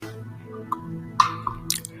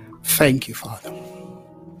Thank you, Father.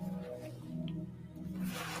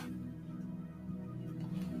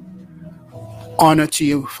 Honor to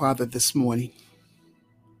you, Father, this morning.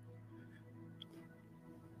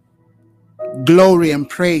 Glory and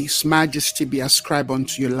praise, majesty be ascribed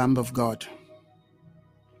unto you, Lamb of God.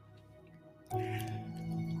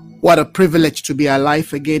 What a privilege to be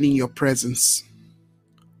alive again in your presence.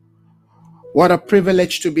 What a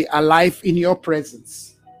privilege to be alive in your presence.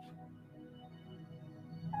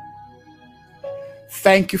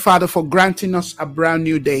 Thank you, Father, for granting us a brand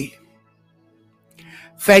new day.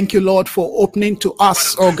 Thank you, Lord, for opening to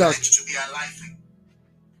us, oh God,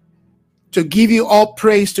 to give you all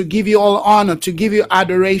praise, to give you all honor, to give you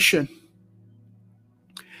adoration.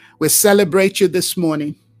 We celebrate you this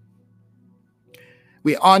morning.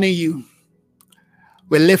 We honor you.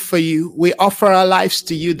 We live for you. We offer our lives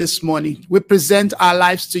to you this morning. We present our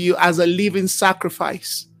lives to you as a living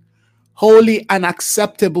sacrifice, holy and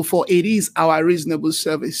acceptable, for it is our reasonable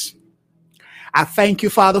service. I thank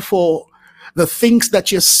you, Father, for the things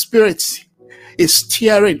that your Spirit is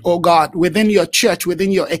stirring, oh God, within your church,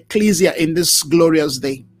 within your ecclesia in this glorious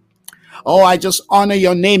day. Oh, I just honor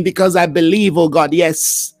your name because I believe, oh God,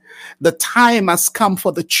 yes, the time has come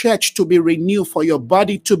for the church to be renewed, for your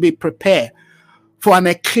body to be prepared, for an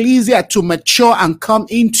ecclesia to mature and come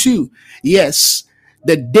into, yes,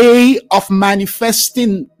 the day of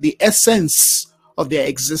manifesting the essence of their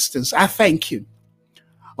existence. I thank you.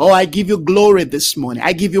 Oh, I give you glory this morning.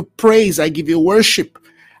 I give you praise. I give you worship.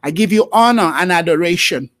 I give you honor and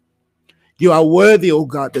adoration. You are worthy, oh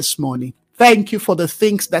God, this morning. Thank you for the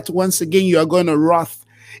things that once again you are going to wrath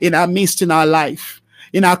in our midst, in our life,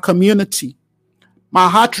 in our community. My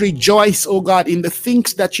heart rejoices, oh God, in the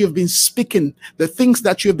things that you've been speaking, the things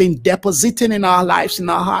that you've been depositing in our lives, in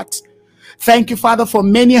our hearts. Thank you, Father, for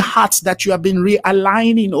many hearts that you have been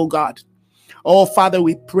realigning, oh God. Oh, Father,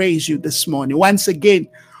 we praise you this morning. Once again,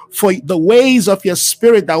 for the ways of your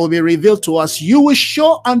Spirit that will be revealed to us. You will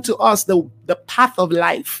show unto us the path of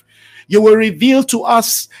life. You will reveal to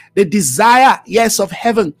us the desire, yes, of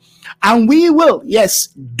heaven. And we will, yes,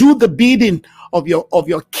 do the bidding of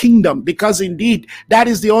your kingdom, because indeed that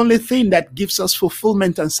is the only thing that gives us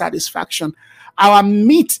fulfillment and satisfaction. Our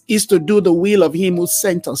meat is to do the will of him who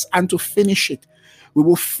sent us and to finish it. We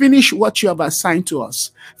will finish what you have assigned to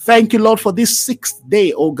us. Thank you, Lord, for this 6th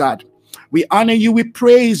day, oh God. We honor you. We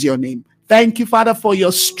praise your name. Thank you, Father, for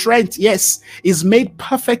your strength, yes, is made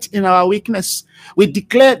perfect in our weakness. We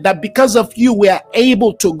declare that because of you, we are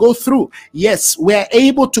able to go through. Yes, we are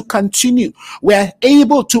able to continue. We are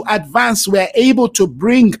able to advance. We are able to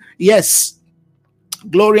bring, yes,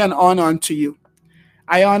 glory and honor unto you.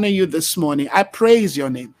 I honor you this morning. I praise your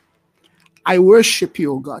name. I worship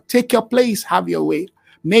you, O God. Take your place. Have your way.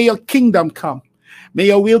 May your kingdom come. May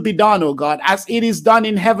your will be done, O God, as it is done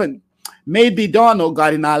in heaven. May it be done, oh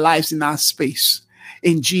God, in our lives, in our space.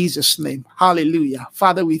 In Jesus' name. Hallelujah.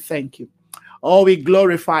 Father, we thank you. Oh, we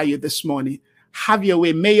glorify you this morning. Have your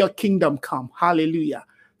way. May your kingdom come. Hallelujah.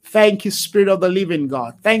 Thank you, Spirit of the living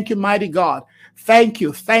God. Thank you, mighty God. Thank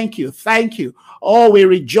you. Thank you. Thank you. Oh, we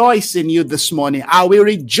rejoice in you this morning. We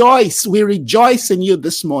rejoice. We rejoice in you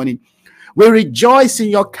this morning. We rejoice in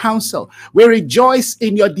your counsel. We rejoice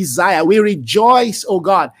in your desire. We rejoice, oh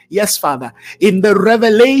God, yes, Father, in the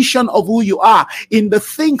revelation of who you are, in the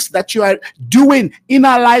things that you are doing in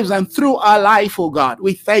our lives and through our life, oh God.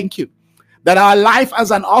 We thank you that our life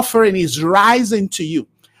as an offering is rising to you.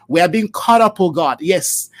 We are being caught up, oh God.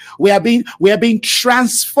 Yes, we are being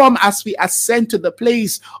transformed as we ascend to the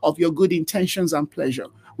place of your good intentions and pleasure.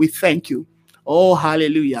 We thank you. Oh,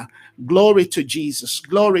 hallelujah. Glory to Jesus.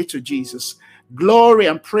 Glory to Jesus. Glory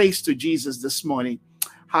and praise to Jesus this morning.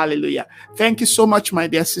 Hallelujah. Thank you so much, my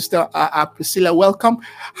dear sister Priscilla. Welcome.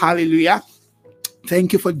 Hallelujah.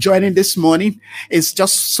 Thank you for joining this morning. It's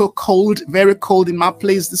just so cold, very cold in my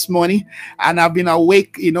place this morning. And I've been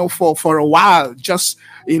awake, for a while, just,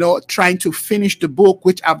 trying to finish the book,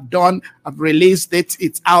 which I've done. I've released it.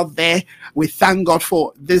 It's out there. We thank God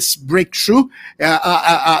for this breakthrough.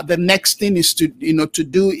 The next thing is to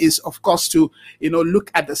do is, of course, to,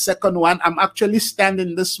 look at the second one. I'm actually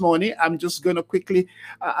standing this morning. I'm just going to quickly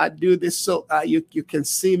do this so you can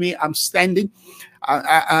see me. I'm standing.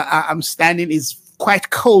 I'm standing. Is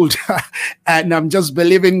quite cold and I'm just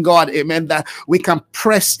believing God, amen, that we can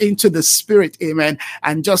press into the Spirit, amen,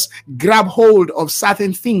 and just grab hold of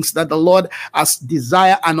certain things that the Lord has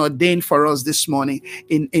desired and ordained for us this morning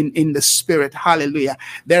in the Spirit. Hallelujah.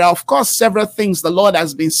 There are, of course, several things the Lord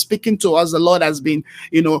has been speaking to us. The Lord has been,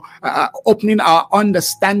 opening our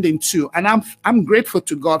understanding to, and I'm grateful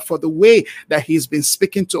to God for the way that he's been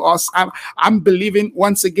speaking to us. I'm believing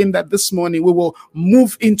once again that this morning we will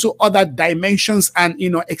move into other dimensions and,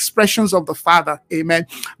 expressions of the Father. Amen.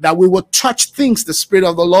 That we will touch things the Spirit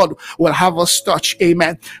of the Lord will have us touch.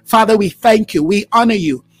 Amen. Father, we thank you. We honor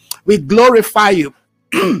you. We glorify you.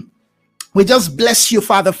 We just bless you,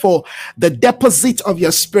 Father, for the deposit of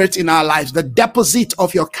your Spirit in our lives, the deposit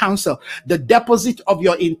of your counsel, the deposit of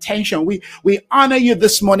your intention. We honor you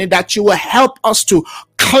this morning that you will help us to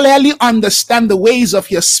clearly understand the ways of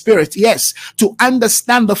your Spirit. Yes, to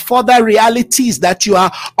understand the further realities that you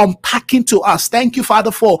are unpacking to us. Thank you,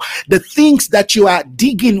 Father, for the things that you are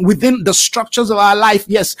digging within the structures of our life.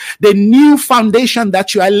 Yes, the new foundation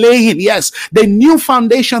that you are laying. Yes, the new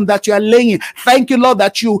foundation that you are laying. Thank you, Lord,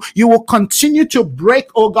 that you will continue to break,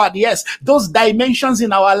 oh God, yes, those dimensions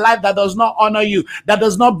in our life that does not honor you, that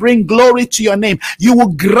does not bring glory to your name. You will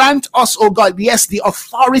grant us, oh God, yes, the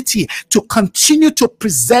authority to continue to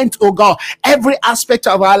present, oh God, every aspect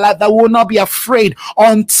of our life, that we will not be afraid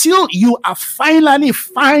until you are finally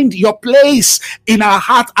find your place in our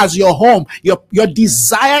heart as your home. Your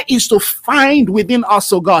desire is to find within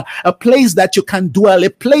us, oh God, a place that you can dwell, a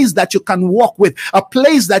place that you can walk with, a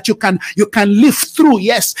place that you can live through.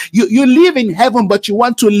 Yes, you live in heaven, but you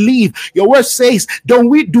want to live. Your word says, do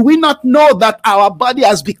we not know that our body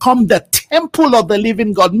has become the temple of the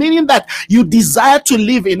living God, meaning that you desire to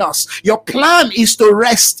live in us. Your plan is to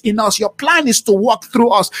rest in us. Your plan is to walk through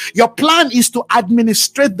us. Your plan is to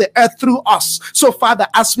administrate the earth through us. So, Father,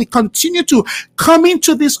 as we continue to come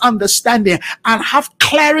into this understanding and have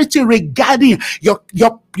clarity regarding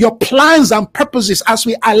your plans and purposes, as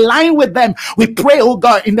we align with them, we pray, oh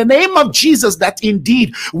God, in the name of Jesus, that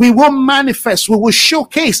indeed we will manifest, we will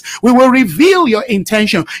showcase, we will reveal your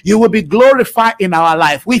intention. You will be glorified in our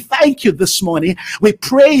life. We thank you this morning. We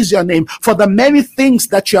praise your name for the many things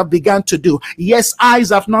that you have begun to do. Yes, eyes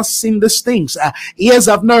have not seen these things, ears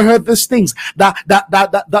have not heard these things,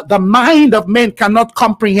 the mind of men cannot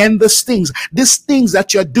comprehend these things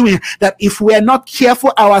that you're doing, that if we are not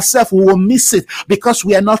careful ourselves, we will miss it because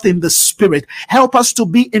we are not in the Spirit. Help us to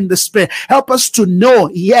be in the Spirit. Help us to know,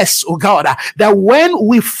 yes, oh God, that when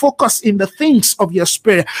we focus in the things of your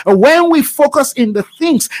Spirit, when we focus in the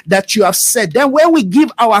things that you have said, then when we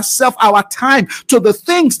give ourselves, our time to the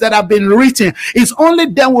things that have been written, it's only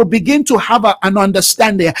then we'll begin to have an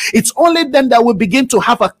understanding. It's only then that we'll begin to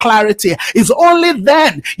have a clarity. It's only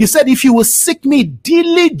then, you said, if you will seek me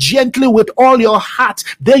diligently with all your heart,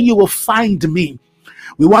 then you will find me.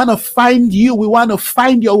 We want to find you. We want to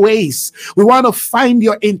find your ways. We want to find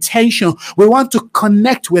your intention. We want to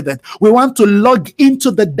connect with it. We want to log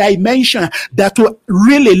into the dimension that will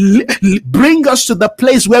really bring us to the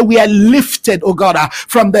place where we are lifted, oh God,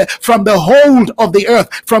 from the hold of the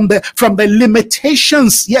earth, from the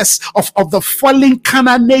limitations, yes, of the fallen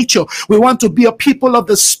carnal nature. We want to be a people of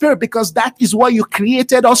the Spirit, because that is what you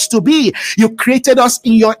created us to be. You created us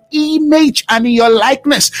in your image and in your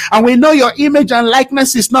likeness. And we know your image and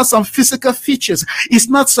likeness is not some physical features. It's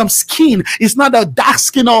not some skin. It's not a dark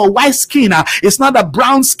skin or a white skin. It's not a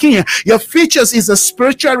brown skin. Your features is a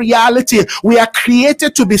spiritual reality. We are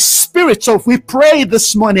created to be spirit. So we pray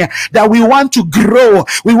this morning that we want to grow.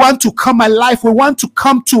 We want to come alive. We want to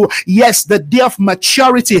come to, yes, the day of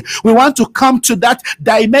maturity. We want to come to that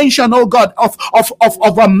dimension, oh God,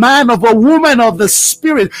 of a man, of a woman, of the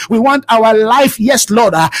Spirit. We want our life, yes,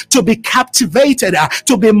 Lord, to be captivated,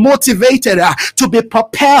 to be motivated, to be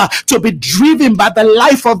prepared, to be driven by the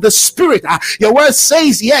life of the Spirit. Your word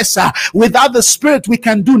says, yes, without the Spirit we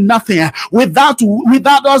can do nothing. Without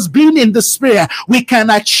us being in the Spirit, we can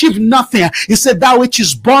achieve nothing. He said, that which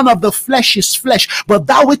is born of the flesh is flesh, but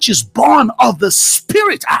that which is born of the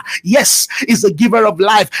Spirit, yes, is the giver of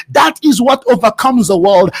life. That is what overcomes the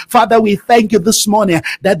world. Father, we thank you this morning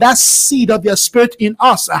that seed of your Spirit in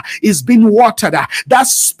us is being watered. That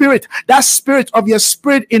spirit of your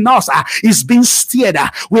Spirit in us is being steered.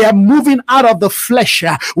 We are moving out of the flesh.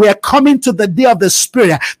 We are coming to the day of the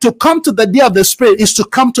Spirit. To come to the day of the Spirit is to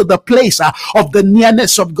come to the place of the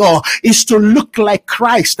nearness of God, is to look like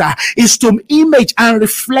Christ, is to image and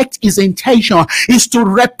reflect his intention, is to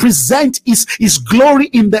represent his glory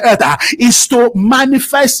in the earth, is to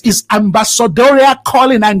manifest his ambassadorial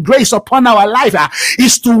calling and grace upon our life,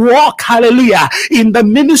 is to walk, hallelujah, in the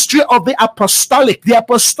ministry of the apostolic. The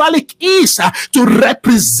apostolic is to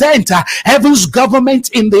represent heaven's government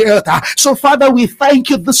in the earth. So, Father, we thank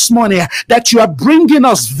you this morning that you are bringing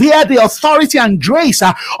us via the authority and grace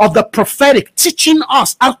of the prophetic, teaching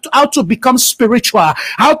us how to become spiritual,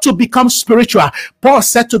 how to become spiritual. Paul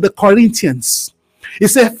said to the Corinthians, He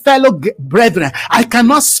said, fellow brethren, I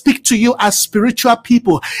cannot speak to you as spiritual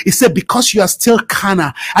people. He said, because you are still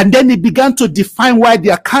carnal. And then he began to define why they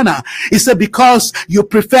are carnal. He said, because you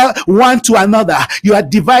prefer one to another. You are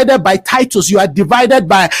divided by titles. You are divided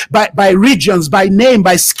by regions, by name,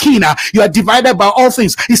 by skin. You are divided by all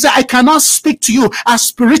things. He said, I cannot speak to you as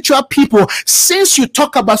spiritual people since you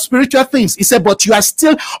talk about spiritual things. He said, but you are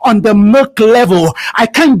still on the milk level. I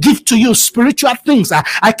can't give to you spiritual things.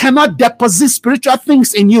 I cannot deposit spiritual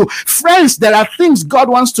things in you. Friends, there are things God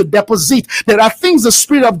wants to deposit. There are things the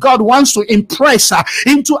Spirit of God wants to impress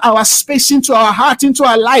into our space, into our heart, into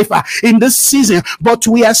our life in this season. But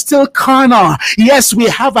we are still carnal. Yes, we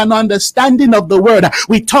have an understanding of the word.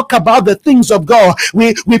 We talk about the things of God.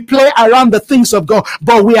 We play around the things of God,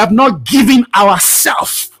 but we have not given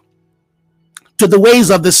ourselves to the ways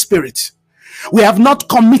of the Spirit. We have not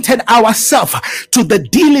committed ourselves to the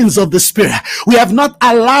dealings of the Spirit. We have not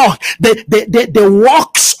allowed the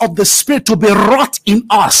works of the Spirit to be wrought in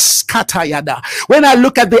us. Katayada. When I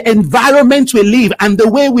look at the environment we live and the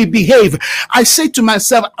way we behave, I say to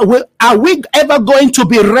myself, are we ever going to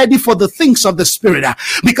be ready for the things of the Spirit?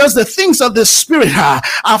 Because the things of the Spirit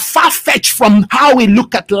are far-fetched from how we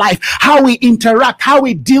look at life, how we interact, how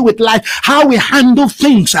we deal with life, how we handle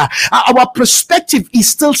things. Our perspective is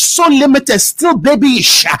still so limited, still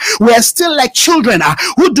babyish. We are still like children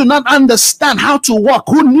who do not understand how to walk,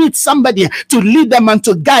 who need somebody to lead them and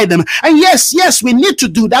to guide them. And yes, we need to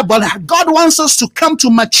do that, but God wants us to come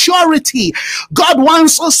to maturity. God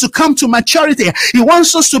wants us to come to maturity. He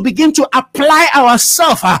wants us to begin to apply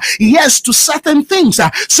ourselves, to certain things,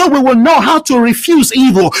 so we will know how to refuse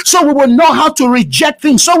evil, so we will know how to reject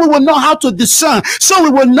things, so we will know how to discern, so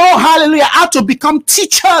we will know, hallelujah, how to become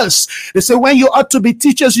teachers. They say when you ought to be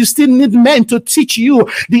teachers, you still need men to teach you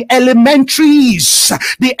the elementaries,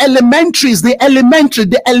 the elementary,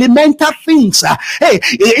 the elemental things.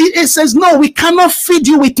 It says, no, we cannot feed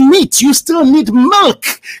you with meat. You still need milk.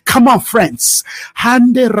 Come on, friends.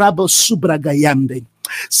 Hande rabo subragayande.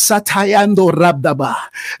 Satayando rabdaba.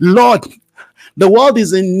 Lord, the world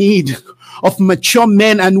is in need of mature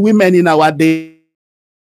men and women in our day.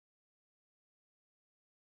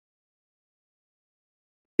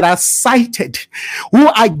 Are cited, who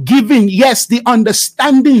are given, the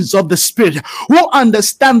understandings of the Spirit, who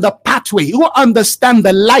understand the pathway, who understand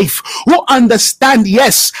the life, who understand,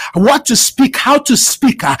 what to speak, how to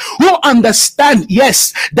speak, who understand,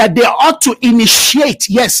 that they ought to initiate,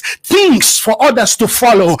 things for others to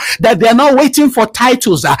follow, that they are not waiting for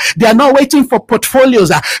titles, they are not waiting for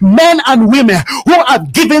portfolios, men and women who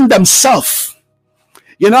have given themselves.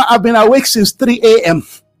 I've been awake since 3 a.m.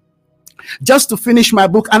 just to finish my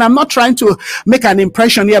book. And I'm not trying to make an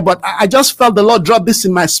impression here, but I just felt the Lord drop this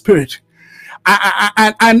in my spirit.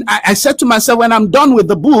 I said to myself, when I'm done with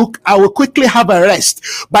the book, I will quickly have a rest.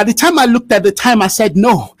 By the time I looked at the time, I said,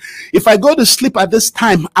 no, if I go to sleep at this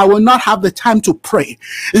time, I will not have the time to pray.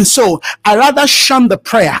 And so I rather shun the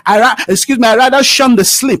prayer. I rather shun the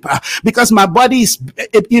sleep because my body is,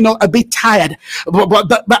 a bit tired.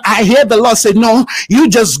 But I hear the Lord say, no, you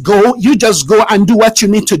just go and do what you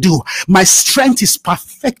need to do. My strength is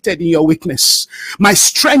perfected in your weakness. My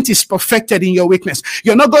strength is perfected in your weakness.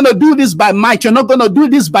 You're not going to do this by might. You're not going to do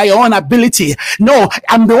this by your own ability. No,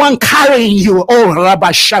 I'm the one carrying you. Oh,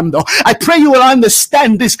 Rabashando. I pray you will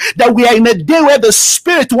understand this, that we are in a day where the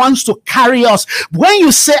Spirit wants to carry us. When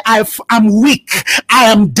you say, I'm weak,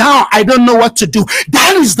 I am down, I don't know what to do,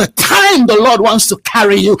 that is the time the Lord wants to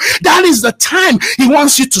carry you. That is the time He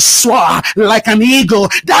wants you to soar like an eagle.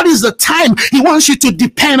 That is the time He wants you to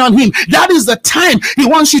depend on Him. That is the time He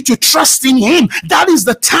wants you to trust in Him. That is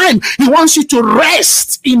the time He wants you to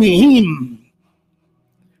rest in Him.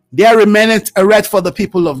 There remaineth a rest for the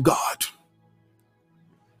people of God.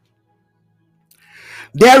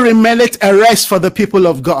 There remaineth a rest for the people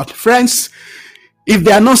of God. Friends, if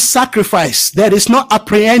there are no sacrifice, there is no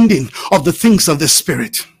apprehending of the things of the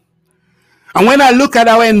Spirit. And when I look at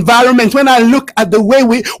our environment, when I look at the way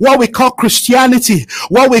what we call Christianity,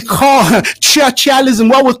 what we call churchialism,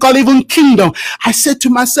 what we call even kingdom, I said to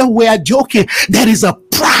myself, we are joking. There is a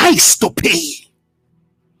price to pay.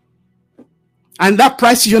 And that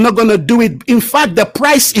price, you're not going to do it. In fact, the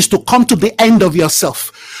price is to come to the end of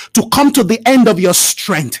yourself, to come to the end of your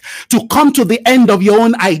strength, to come to the end of your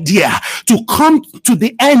own idea, to come to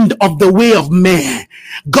the end of the way of man.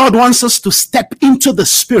 God wants us to step into the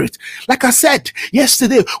Spirit. Like I said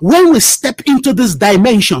yesterday, when we step into this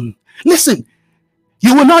dimension, listen,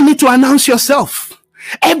 you will not need to announce yourself.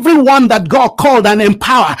 Everyone that God called and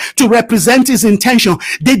empowered to represent his intention,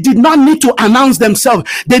 they did not need to announce themselves.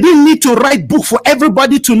 They didn't need to write book for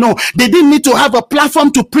everybody to know. They didn't need to have a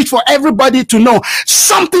platform to preach for everybody to know.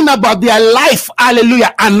 Something about their life,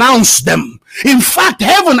 hallelujah, announced them. In fact,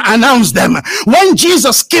 heaven announced them. When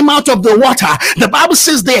Jesus came out of the water, the Bible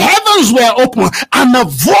says the heavens were open and a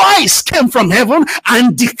voice came from heaven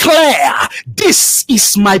and declared, "This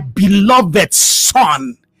is my beloved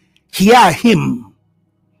son. Hear him."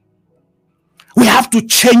 We have to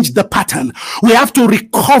change the pattern. We have to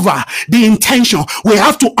recover the intention. We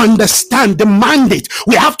have to understand the mandate.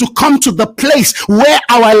 We have to come to the place where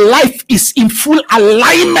our life is in full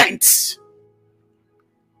alignment.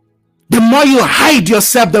 The more you hide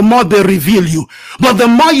yourself, the more they reveal you. But the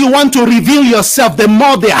more you want to reveal yourself, the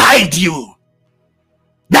more they hide you.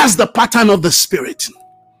 That's the pattern of the Spirit.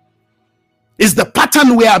 It's the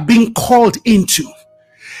pattern we are being called into.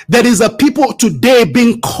 There is a people today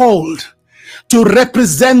being called to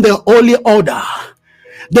represent the holy order.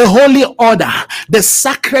 The holy order, the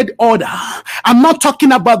sacred order. I'm not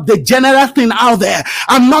talking about the general thing out there.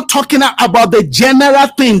 I'm not talking about the general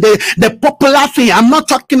thing, the popular thing. I'm not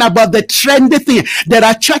talking about the trendy thing. There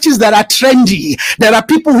are churches that are trendy. There are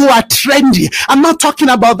people who are trendy. I'm not talking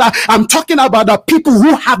about that. I'm talking about the people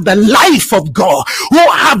who have the life of God, who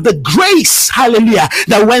have the grace, hallelujah,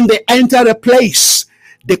 that when they enter a place,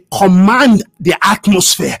 they command the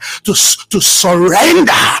atmosphere to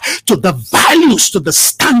surrender to the values, to the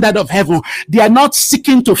standard of heaven. They are not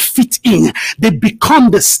seeking to fit in. They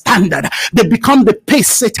become the standard. They become the pace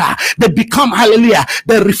setter. They become, hallelujah,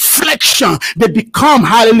 the reflection. They become,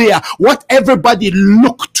 hallelujah, what everybody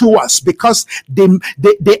look to us, because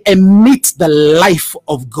they emit the life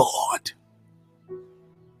of God.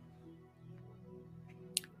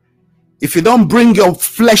 If you don't bring your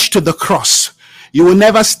flesh to the cross, you will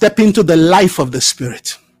never step into the life of the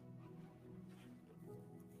Spirit.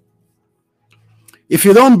 If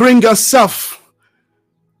you don't bring yourself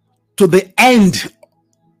to the end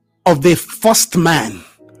of the first man,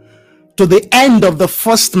 to the end of the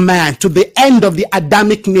first man, to the end of the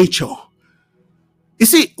Adamic nature. You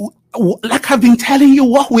see, like I've been telling you,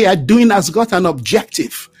 what we are doing has got an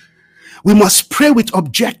objective. We must pray with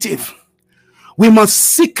objective. We must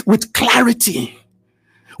seek with clarity.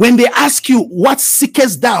 When they ask you, what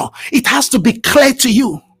seekest thou? It has to be clear to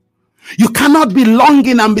you. You cannot be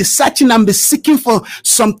longing and be searching and be seeking for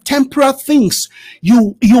some temporal things.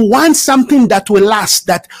 You want something that will last,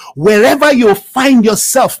 that wherever you find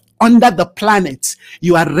yourself under the planet,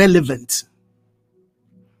 you are relevant.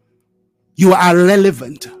 You are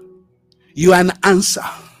relevant. You are an answer.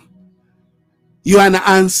 You are an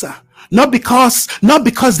answer. Not because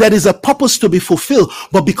there is a purpose to be fulfilled,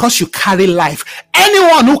 but because you carry life.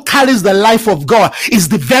 Anyone who carries the life of God is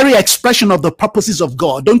the very expression of the purposes of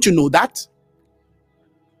God. Don't you know that?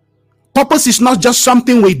 Purpose is not just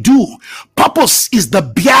something we do. Purpose is the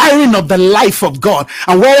bearing of the life of God.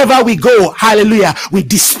 And wherever we go, hallelujah, we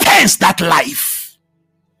dispense that life.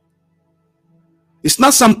 It's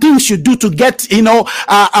not some things you do to get,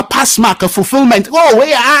 a pass mark, a fulfillment.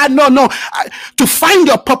 No. To find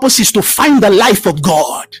your purpose is to find the life of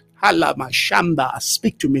God.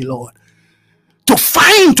 Speak to me, Lord. To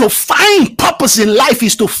find purpose in life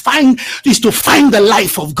is to find the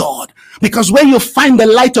life of God. Because when you find the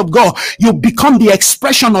light of God, you become the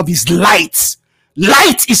expression of his light.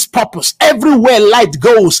 Light is purpose. Everywhere light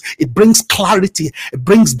goes, it brings clarity, it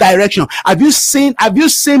brings direction. Have you seen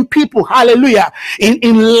people, hallelujah,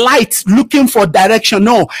 in light looking for direction?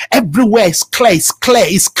 No, everywhere is clear,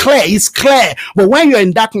 it's clear. But when you're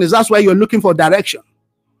in darkness, that's why you're looking for direction.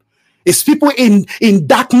 It's people in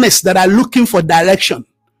darkness that are looking for direction.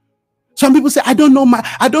 Some people say, I don't know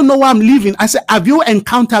where I'm living. I say, have you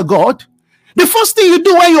encountered God? The first thing you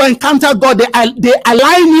do when you encounter God, they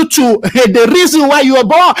align you to the reason why you were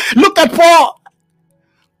born. Look at Paul.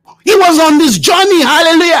 He was on this journey,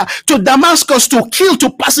 hallelujah, to Damascus to kill, to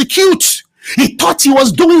persecute. He thought he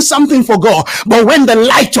was doing something for God. But when the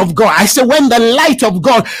light of God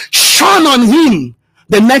shone on him,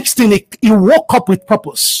 the next thing he woke up with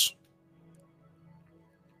purpose.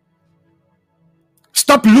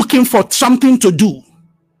 Stop looking for something to do.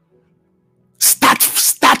 Start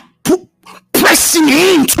pressing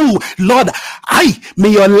into, Lord,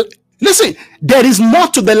 listen, there is more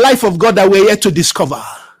to the life of God that we're yet to discover.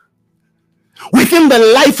 Within the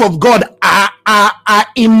life of God are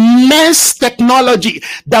immense technology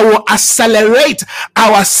that will accelerate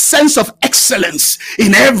our sense of excellence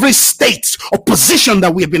in every state or position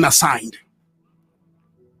that we have been assigned.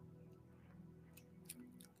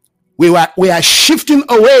 We are shifting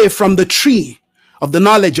away from the tree of the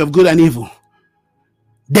knowledge of good and evil.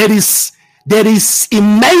 there is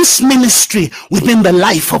immense ministry within the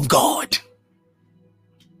life of God.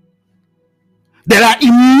 There are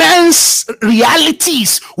immense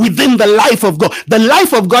realities within the life of God. The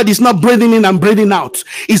life of God is not breathing in and breathing out.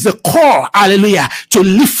 It's the core, hallelujah, to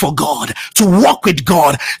live for God, to walk with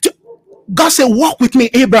God. God said, walk with me,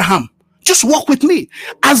 Abraham. Just walk with me.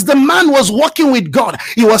 As the man was walking with God,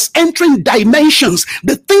 he was entering dimensions.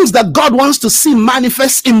 The things that God wants to see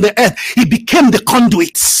manifest in the earth, he became the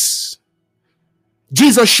conduits.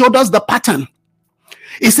 Jesus showed us the pattern.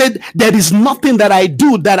 He said, there is nothing that I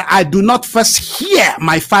do that I do not first hear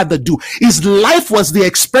my Father do. His life was the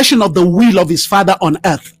expression of the will of his Father on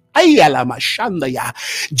earth.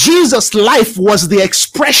 Jesus' life was the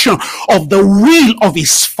expression of the will of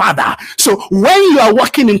his Father. So when you are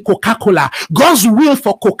working in Coca-Cola, God's will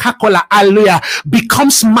for Coca-Cola, hallelujah,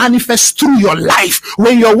 becomes manifest through your life.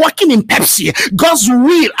 When you're working in Pepsi, God's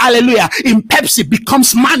will, hallelujah, in Pepsi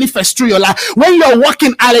becomes manifest through your life. When you're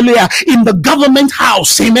working, hallelujah, in the government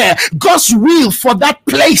house, amen, God's will for that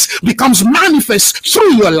place becomes manifest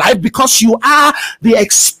through your life, because you are the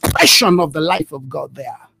expression of the life of God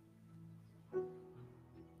there.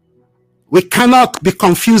 We cannot be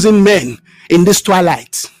confusing men in this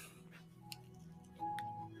twilight.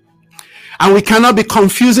 And we cannot be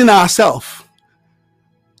confusing ourselves.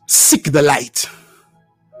 Seek the light.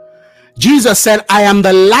 Jesus said, I am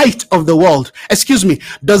the light of the world. Excuse me,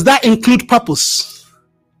 does that include purpose?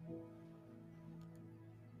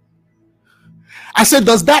 I said,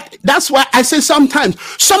 does that? That's why I say sometimes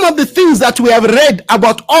some of the things that we have read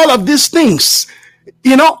about all of these things,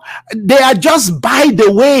 you know, they are just by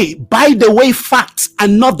the way facts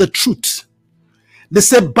and not the truth. They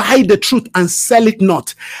say, buy the truth and sell it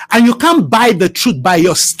not. And you can't buy the truth by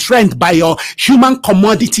your strength, by your human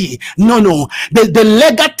commodity. No. The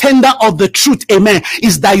legal tender of the truth, amen,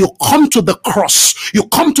 is that you come to the cross. You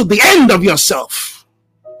come to the end of yourself.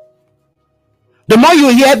 The more you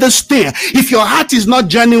hear this thing, if your heart is not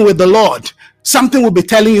journeying with the Lord, something will be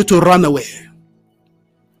telling you to run away.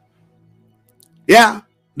 Yeah,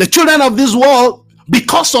 the children of this world,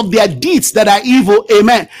 because of their deeds that are evil,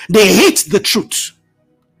 amen, they hate the truth.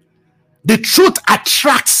 The truth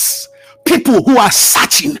attracts people who are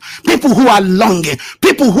searching, people who are longing,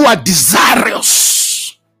 people who are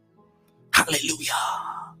desirous. Hallelujah.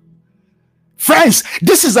 Friends,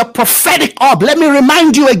 this is a prophetic orb. Let me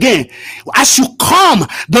remind you again. As you come,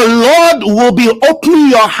 the Lord will be opening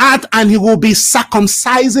your heart and he will be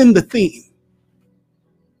circumcising the thing.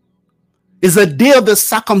 It's a day of the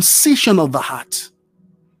circumcision of the heart.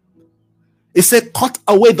 It said, cut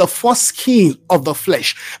away the foreskin of the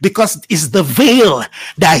flesh, because it's the veil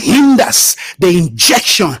that hinders the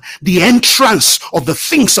injection, the entrance of the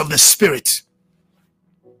things of the Spirit.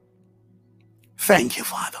 Thank you,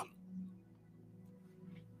 Father.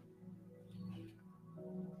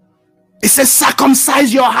 It says,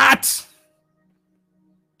 circumcise your heart.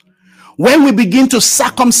 When we begin to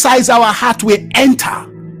circumcise our heart, we enter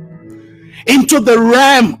into the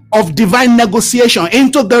realm of divine negotiation,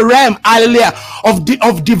 into the realm, hallelujah,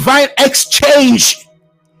 of divine exchange.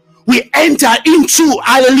 We enter into,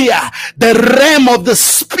 hallelujah, the realm of the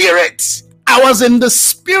Spirit. I was in the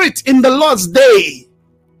Spirit in the Lord's day.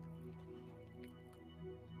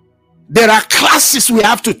 There are classes we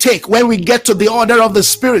have to take when we get to the order of the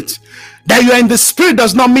Spirit. That you are in the Spirit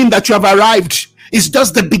does not mean that you have arrived. It's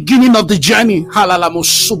just the beginning of the journey.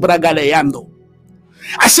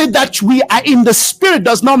 I said that we are in the Spirit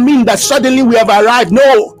does not mean that suddenly we have arrived.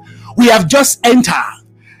 No, we have just entered.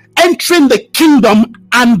 Entering the kingdom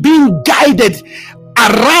and being guided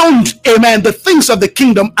around, amen, the things of the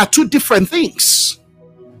kingdom are two different things.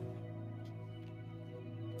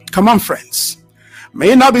 Come on, friends.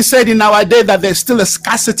 May it not be said in our day that there's still a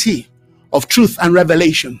scarcity of truth and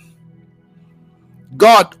revelation.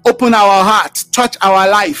 God, open our hearts, touch our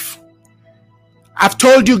life. I've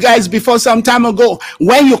told you guys before some time ago,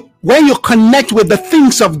 when you connect with the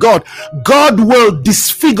things of God, God will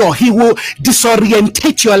disfigure, he will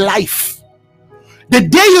disorientate your life. The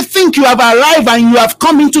day you think you have arrived and you have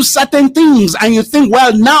come into certain things and you think,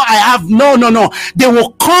 well, now I have, no. They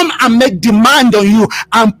will come and make demand on you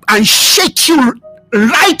and shake you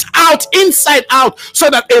right out, inside out, so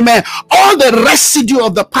that, amen, all the residue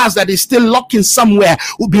of the past that is still lurking somewhere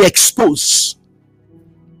will be exposed.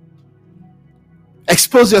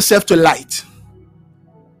 Expose yourself to light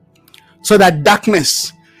so that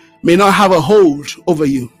darkness may not have a hold over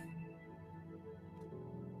you.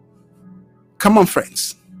 Come on,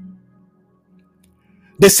 friends.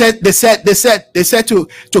 They said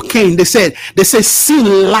to Cain, they said,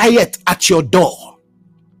 sin lieth at your door.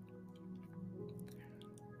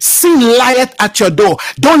 Sin lieth at your door.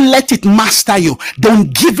 Don't let it master you.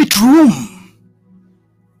 Don't give it room.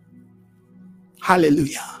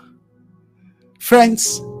 Hallelujah.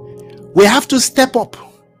 Friends, we have to step up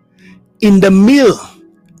in the meal,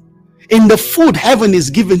 in the food heaven is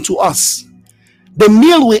giving to us. The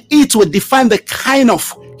meal we eat will define the kind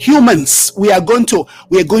of humans we are going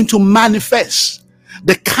to manifest,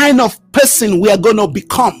 the kind of person we are going to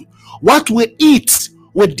become. What we eat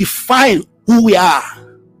will define who we are.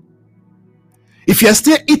 If you're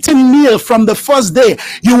still eating meal from the first day,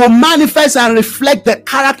 you will manifest and reflect the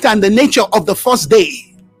character and the nature of the first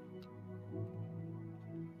day.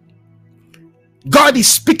 God is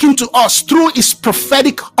speaking to us through his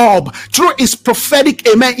prophetic orb, through his prophetic,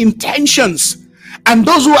 amen, intentions. And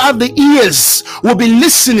those who have the ears will be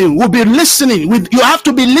listening, you have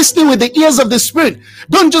to be listening with the ears of the Spirit.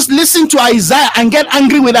 Don't just listen to Isaiah and get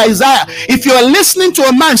angry with Isaiah. If you are listening to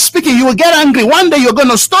a man speaking, you will get angry. One day you're going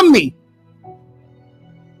to stone me.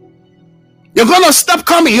 You're going to stop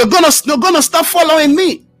coming. You're going to stop following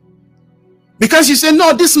me. Because you say,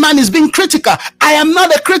 no, this man is being critical. I am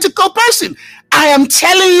not a critical person. I am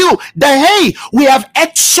telling you that, hey, we have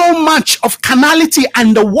ate so much of carnality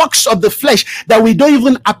and the works of the flesh that we don't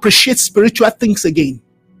even appreciate spiritual things again.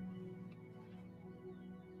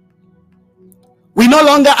 We no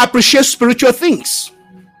longer appreciate spiritual things.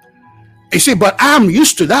 You see, but I'm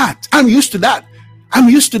used to that. I'm used to that. I'm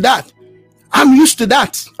used to that. I'm used to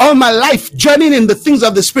that. All my life, journeying in the things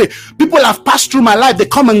of the Spirit. People have passed through my life. They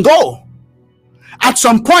come and go. At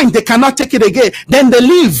some point, they cannot take it again. Then they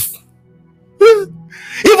leave.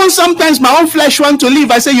 Even sometimes my own flesh wants to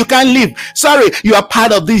leave. I say, you can't leave. Sorry, you are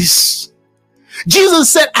part of this.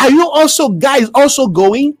 Jesus said, are you also guys also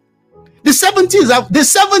going? The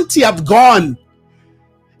 70 have gone.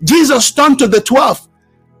 Jesus turned to the 12.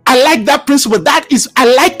 I like that principle. That is,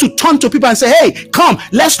 I like to turn to people and say, hey, come,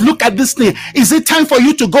 let's look at this thing. Is it time for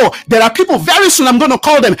you to go? There are people, very soon I'm going to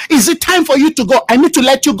call them. Is it time for you to go? I need to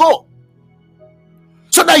let you go.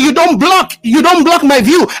 So that you don't block my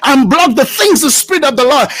view and block the things the Spirit of the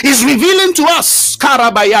Lord is revealing to us.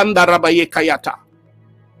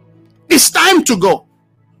 It's time to go.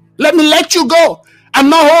 Let me let you go. I'm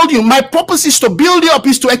not holding you. My purpose is to build you up,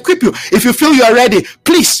 is to equip you. If you feel you are ready,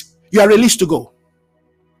 please, you are released to go.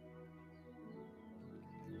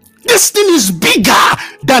 This thing is bigger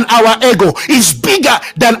than our ego, is bigger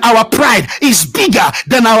than our pride, is bigger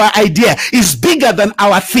than our idea, is bigger than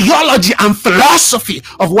our theology and philosophy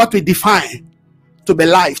of what we define to be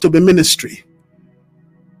life, to be ministry.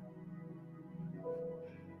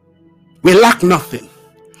 We lack nothing.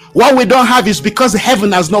 What we don't have is because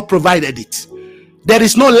heaven has not provided it. There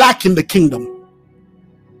is no lack in the kingdom.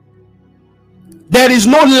 There is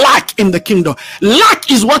no lack in the kingdom.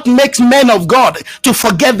 Lack is what makes men of God to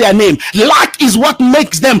forget their name. Lack is what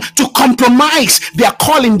makes them to compromise their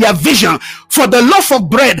calling, their vision. For the loaf of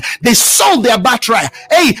bread, they sold their birthright.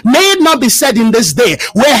 Hey, may it not be said in this day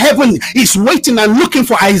where heaven is waiting and looking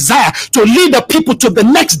for Isaiah to lead the people to the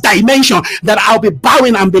next dimension, that I'll be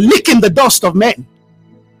bowing and be licking the dust of men.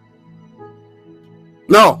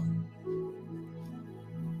 No.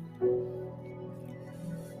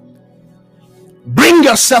 Bring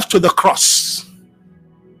yourself to the cross.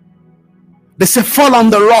 They say, fall on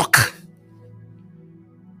the rock.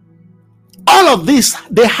 All of this,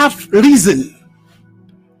 they have reason.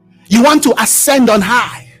 You want to ascend on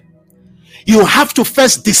high, you have to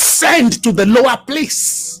first descend to the lower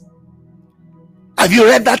place. Have you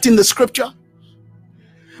read that in the scripture?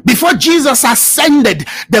 Before Jesus ascended,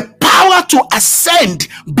 the power to ascend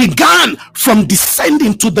began from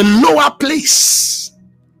descending to the lower place.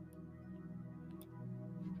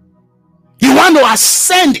 You want to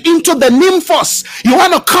ascend into the nymphos. You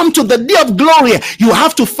want to come to the day of glory. You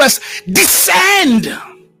have to first descend.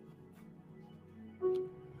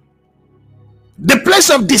 The place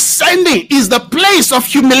of descending is the place of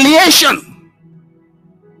humiliation.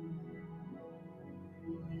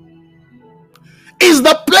 Is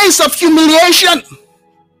the place of humiliation.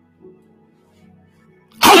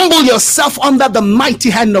 Humble yourself under the mighty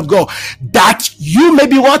hand of God, that you may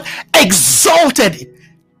be what? Exalted.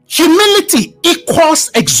 Humility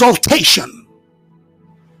equals exaltation.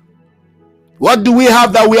 What do we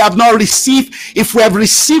have that we have not received? If we have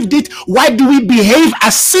received it, why do we behave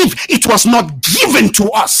as if it was not given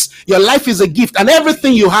to us? Your life is a gift, and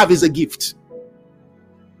everything you have is a gift.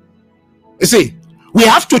 You see, we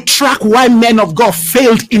have to track why men of God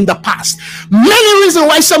failed in the past. Many reasons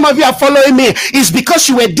why some of you are following me is because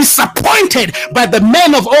you were disappointed by the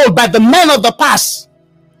men of old, by the men of the past.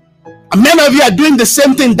 And many of you are doing the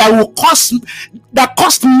same thing that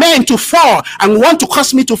cost men to fall and want to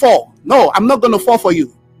cause me to fall. No, I'm not going to fall for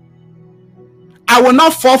you. I will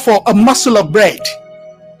not fall for a morsel of bread.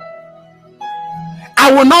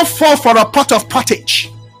 I will not fall for a pot of pottage.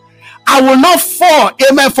 I will not fall,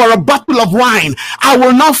 amen, for a bottle of wine. I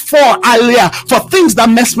will not fall, hallelujah, for things that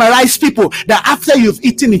mesmerize people, that after you've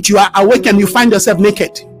eaten it, you are awake and you find yourself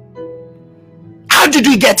naked. How did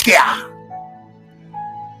we get here?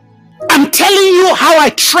 I'm telling you how I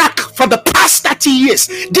track for the past 30 years.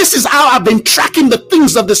 This is how I've been tracking the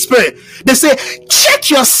things of the Spirit. They say, check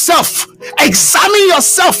yourself, examine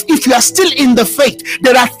yourself if you are still in the faith.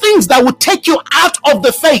 There are things that will take you out of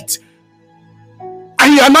the faith,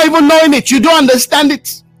 and you are not even knowing it. You don't understand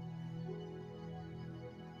it.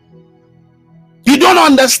 You don't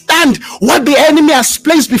understand what the enemy has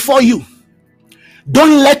placed before you.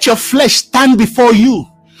 Don't let your flesh stand before you.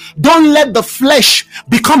 Don't let the flesh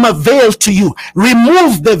become a veil to you.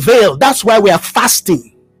 Remove the veil. That's why we are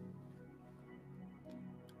fasting.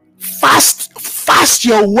 Fast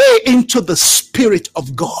your way into the Spirit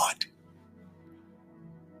of God.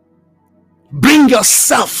 Bring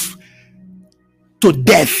yourself to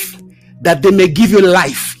death, that they may give you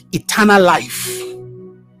life, eternal life.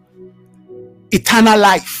 Eternal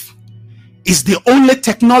life is the only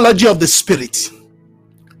technology of the Spirit.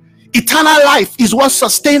 Eternal life is what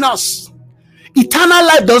sustains us. Eternal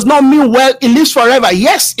life does not mean, well, it lives forever.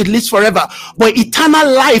 Yes, it lives forever. But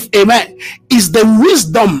eternal life, amen, is the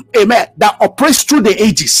wisdom, amen, that operates through the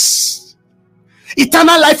ages.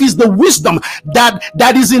 Eternal life is the wisdom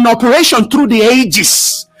that is in operation through the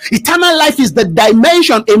ages. Eternal life is the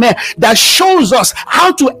dimension, amen, that shows us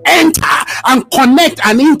how to enter and connect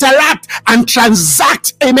and interact and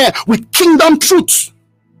transact, amen, with kingdom truths.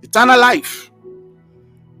 Eternal life.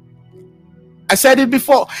 I said it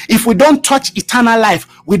before. If we don't touch eternal life,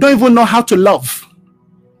 we don't even know how to love.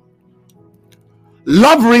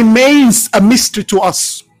 Love remains a mystery to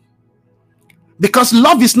us, because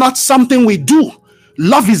love is not something we do.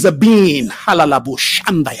 Love is a being. Halalabu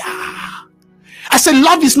Shandaya. I said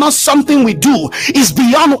love is not something we do. It's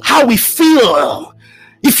beyond how we feel.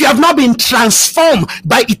 If you have not been transformed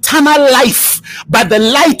by eternal life, by the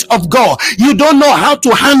light of God, you don't know how to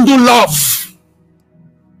handle love.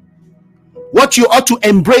 What you ought to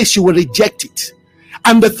embrace, you will reject it.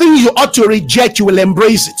 And the thing you ought to reject, you will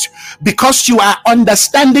embrace it. Because you are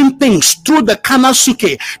understanding things through the carnal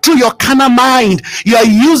suke, through your carnal mind. You are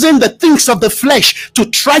using the things of the flesh to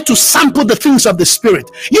try to sample the things of the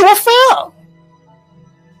Spirit. You will fail.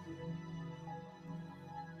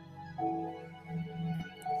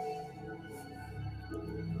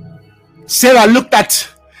 Sarah looked at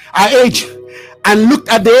her age and looked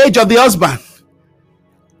at the age of the husband,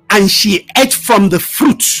 and she ate from the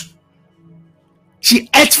fruit. She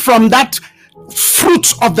ate from that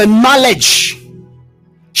fruit of the knowledge.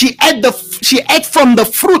 She ate from the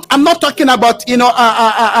fruit. I'm not talking about Eve.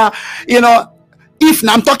 Now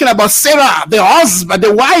I'm talking about Sarah, the husband,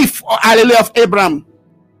 the wife, hallelujah, of Abraham.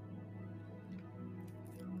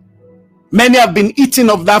 Many have been eating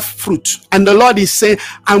of that fruit, and the Lord is saying,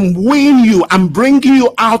 I'm weighing you, I'm bringing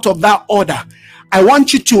you out of that order. I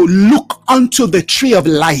want you to look onto the tree of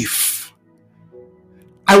life.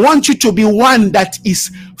 I want you to be one that is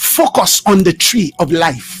focused on the tree of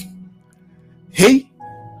life. Hey,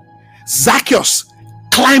 Zacchaeus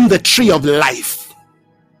climbed the tree of life.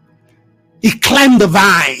 He climbed the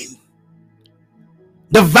vine.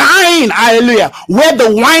 The vine, hallelujah, where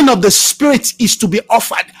the wine of the Spirit is to be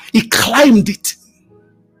offered. He climbed it.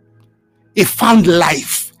 He found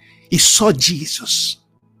life. He saw Jesus.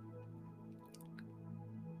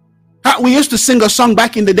 We used to sing a song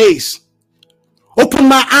back in the days. Open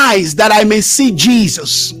my eyes that I may see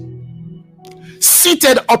Jesus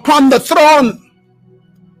seated upon the throne.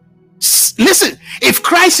 Listen, if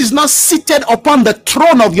Christ is not seated upon the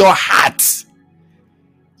throne of your heart,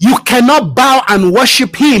 you cannot bow and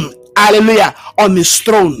worship him, hallelujah, on his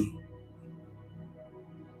throne.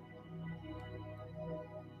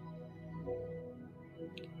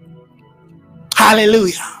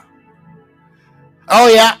 Hallelujah. Oh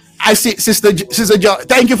yeah, I see, Sister Joy.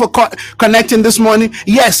 Thank you for connecting this morning.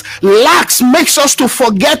 Yes, lack makes us to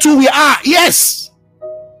forget who we are. Yes.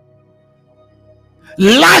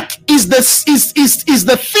 Lack is the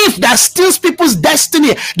thief that steals people's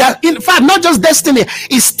destiny. That, in fact, not just destiny,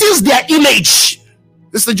 it steals their image.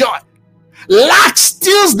 Mr. Joy. Lack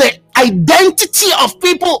steals the identity of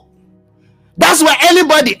people. That's where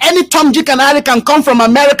any Tom, Dick, and Harry can come from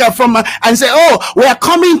America and say, "Oh, we are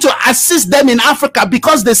coming to assist them in Africa,"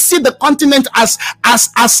 because they see the continent as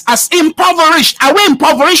impoverished. Are we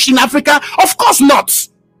impoverished in Africa? Of course not.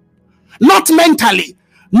 Not mentally.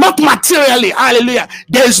 not materially. Hallelujah.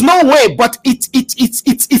 There is no way, but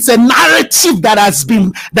it's a narrative that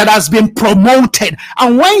has been promoted.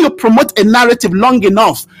 And when you promote a narrative long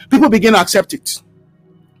enough, people begin to accept it.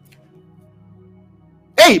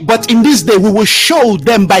 Hey, but in this day, we will show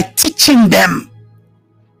them by teaching them.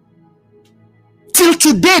 Till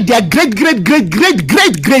today, their great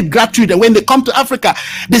grandchildren, when they come to Africa,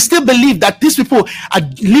 they still believe that these people are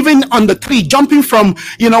living on the tree, jumping from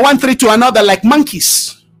one tree to another like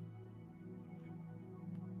monkeys.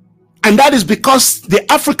 And that is because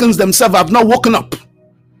the Africans themselves have not woken up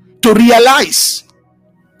to realize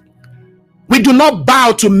we do not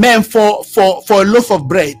bow to men for a loaf of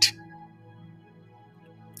bread.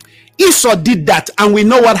 Esau did that, and we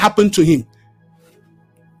know what happened to him.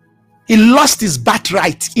 He lost his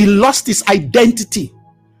birthright. He lost his identity.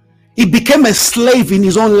 He became a slave in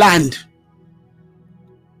his own land.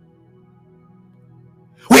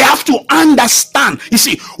 We have to understand. You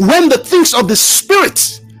see, when the things of the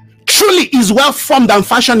Spirit truly is well formed and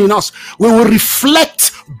fashioned in us, we will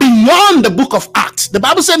reflect beyond the book of Acts. The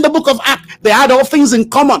Bible said in the book of Acts, they had all things in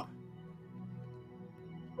common.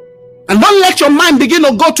 And don't let your mind begin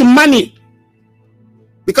to go to money,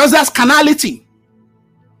 because that's carnality.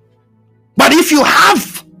 But if you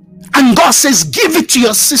have, and God says, give it to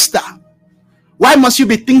your sister, why must you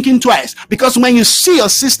be thinking twice? Because when you see your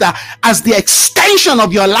sister as the extension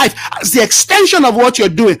of your life, as the extension of what you're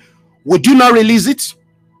doing, would you not release it?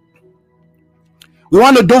 We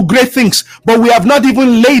want to do great things, but we have not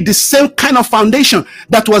even laid the same kind of foundation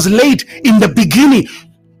that was laid in the beginning.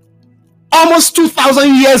 Almost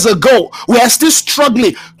 2,000 years ago, we are still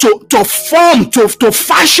struggling to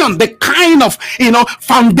fashion the kind of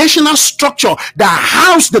foundational structure that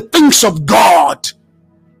housed the things of God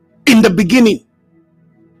in the beginning.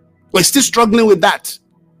 We're still struggling with that.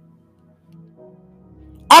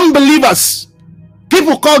 Unbelievers,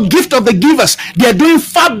 people called gift of the givers, they're doing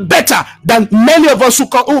far better than many of us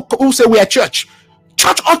who say we are church.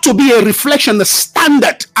 Church ought to be a reflection, the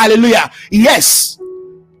standard, hallelujah, yes,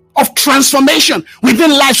 of transformation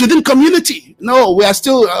within lives, within community. No, we are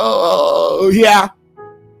still here.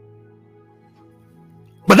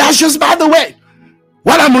 But that's just by the way.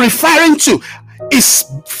 What I'm referring to is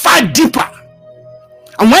far deeper.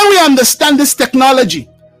 And when we understand this technology,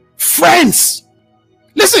 friends,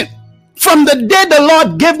 listen, from the day the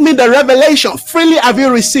Lord gave me the revelation, freely have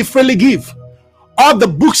you received, freely give. All the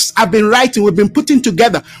books I've been writing, we've been putting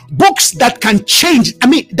together, books that can change,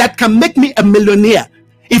 that can make me a millionaire.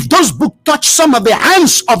 If those books touch some of the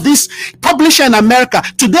hands of this publisher in America,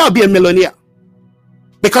 today I'll be a millionaire,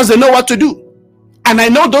 because they know what to do. And I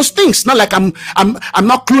know those things. Not like I'm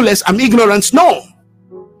not clueless, I'm ignorant. No.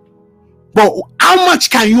 But how much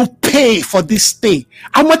can you pay for this thing?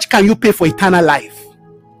 How much can you pay for eternal life?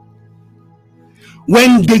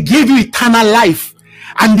 When they give you eternal life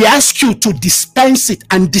and they ask you to dispense it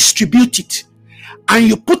and distribute it, and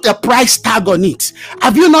you put a price tag on it,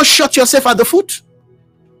 have you not shot yourself at the foot?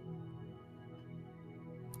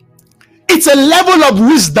 It's a level of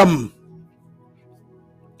wisdom.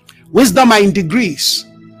 Wisdom are in degrees.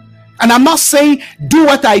 And I'm not saying do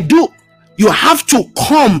what I do. You have to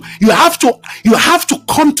come. You have to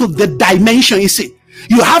come to the dimension. You see,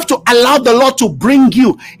 you have to allow the Lord to bring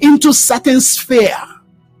you into certain sphere.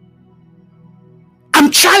 I'm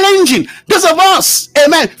challenging those of us,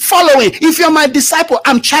 amen, following. If you're my disciple,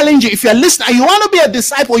 I'm challenging. If you're listening, you want to be a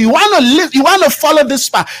disciple, you want to follow this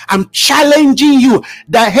path, I'm challenging you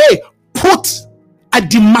that, hey, put a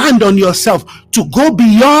demand on yourself to go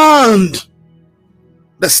beyond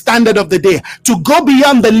the standard of the day, to go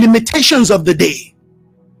beyond the limitations of the day.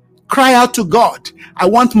 Cry out to God, I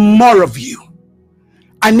want more of you.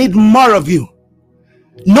 I need more of you.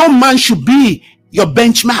 No man should be your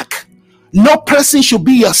benchmark. No person should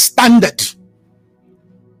be your standard.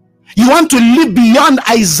 You want to live beyond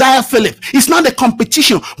Isaiah Philip. It's not a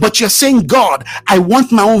competition, but you're saying, God, I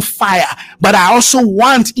want my own fire, but I also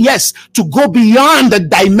want, yes, to go beyond the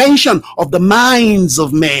dimension of the minds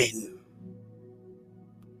of men.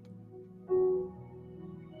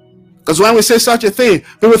 Because when we say such a thing,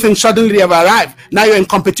 people think suddenly they have arrived. Now you're in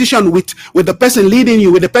competition with the person leading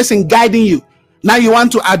you, with the person guiding you. Now you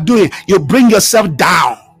want to outdo it. You bring yourself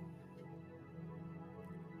down.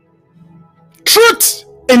 Truth.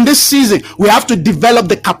 In this season, we have to develop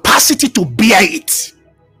the capacity to bear it.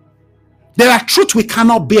 There are truths we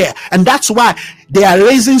cannot bear, and that's why they are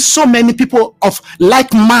raising so many people of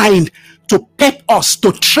like mind to pep us,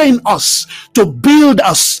 to train us, to build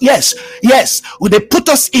us. Yes, they put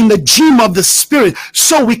us in the gym of the Spirit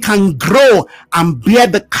so we can grow and bear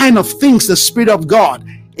the kind of things the Spirit of God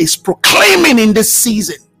is proclaiming in this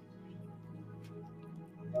season.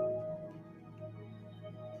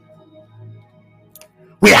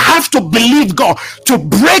 have to believe God to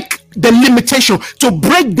break the limitation, to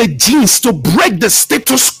break the genes, to break the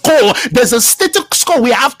status quo. There's a status quo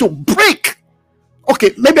we have to break.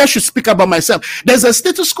 Okay, maybe I should speak about myself. There's a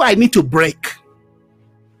status quo I need to break.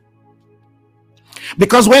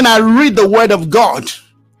 Because when I read the word of God,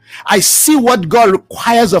 I see what God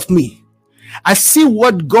requires of me. I see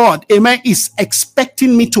what God, amen, is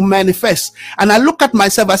expecting me to manifest. And I look at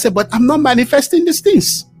myself, I say, but I'm not manifesting these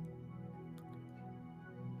things.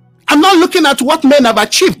 I'm not looking at what men have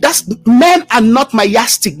achieved. Men are not my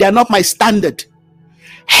yardstick. They are not my standard.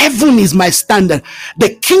 Heaven is my standard.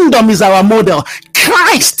 The kingdom is our model.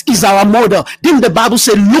 Christ is our model. Didn't the Bible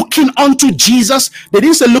say looking unto Jesus? They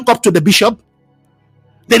didn't say look up to the bishop.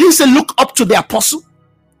 They didn't say look up to the apostle.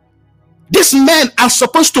 These men are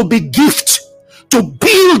supposed to be gifts to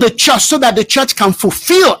build the church so that the church can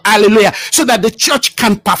fulfill, hallelujah, so that the church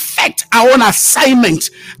can perfect our own assignment.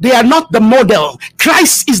 They are not the model.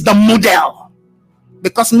 Christ is the model.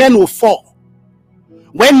 Because men will fall.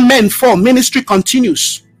 When men fall, ministry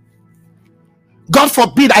continues. God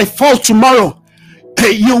forbid I fall tomorrow.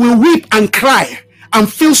 You will weep and cry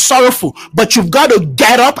and feel sorrowful, but you've got to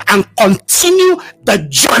get up and continue the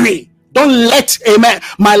journey. Don't let, amen,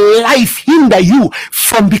 my life hinder you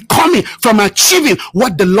from becoming, from achieving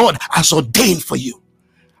what the Lord has ordained for you.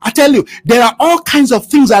 I tell you, there are all kinds of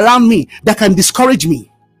things around me that can discourage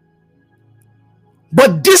me.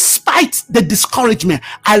 But despite the discouragement,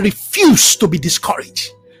 I refuse to be discouraged.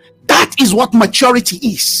 That is what maturity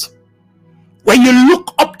is. When you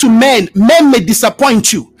look up to men, men may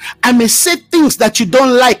disappoint you. I may say things that you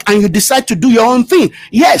don't like and you decide to do your own thing.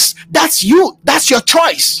 Yes, that's you. That's your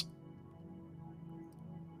choice.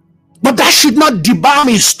 But that should not debar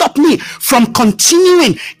me, stop me from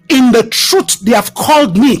continuing in the truth they have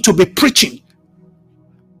called me to be preaching.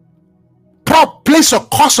 Paul placed a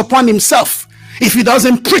curse upon himself if he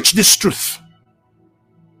doesn't preach this truth.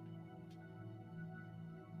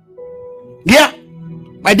 Yeah,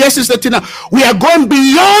 my dear sister Tina, we are going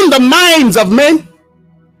beyond the minds of men.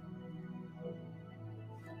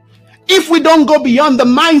 If we don't go beyond the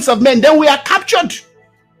minds of men, then we are captured.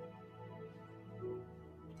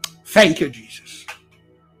 Thank you, Jesus.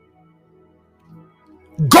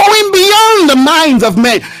 Going beyond the minds of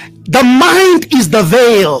men. The mind is the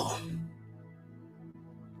veil.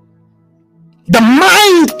 The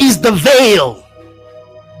mind is the veil.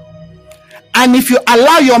 And if you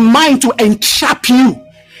allow your mind to entrap you,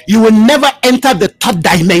 you will never enter the third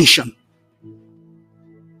dimension.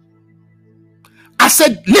 I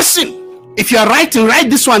said, listen, if you're writing, write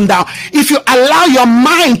this one down. If you allow your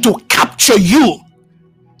mind to capture you,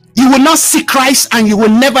 you will not see Christ and you will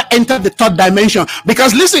never enter the third dimension.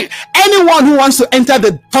 Because listen, anyone who wants to enter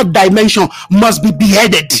the third dimension must be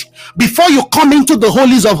beheaded. Before you come into the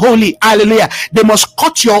holies of holy, hallelujah, they must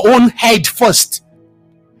cut your own head first.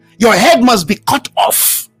 Your head must be cut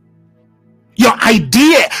off. Your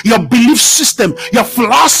idea, your belief system, your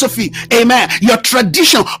philosophy, amen, your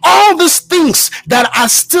tradition, all these things that are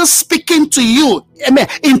still speaking to you, amen,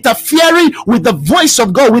 interfering with the voice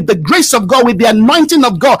of God, with the grace of God, with the anointing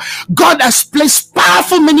of God. God has placed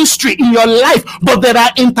powerful ministry in your life, but there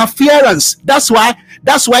are interference. That's why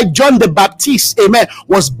John the Baptist, amen,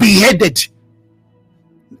 was beheaded.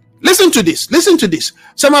 Listen to this. Listen to this.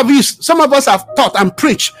 Some of us have taught and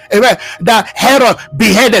preached, amen, that Herod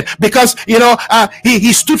beheaded because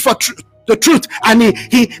he stood for the truth, and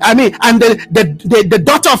the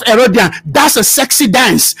daughter of Herodian does a sexy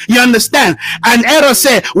dance. You understand? And Herod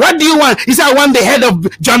said, "What do you want?" He said, "I want the head of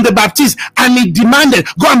John the Baptist," and he demanded,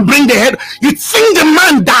 "Go and bring the head." You think the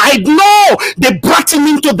man died? No, they brought him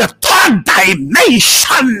into the third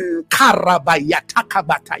dimension.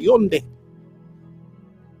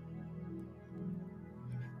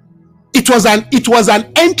 It was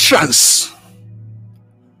an entrance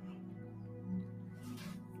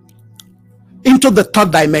into the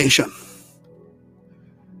third dimension.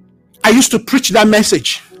 I used to preach that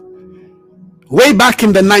message way back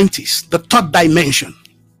in the 90s, the third dimension.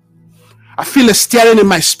 I feel a stirring in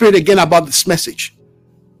my spirit again about this message.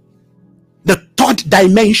 The third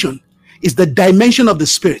dimension is the dimension of the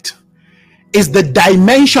Spirit, is the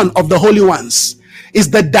dimension of the holy ones, is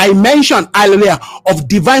the dimension, hallelujah, of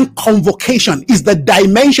divine convocation, is the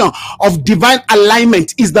dimension of divine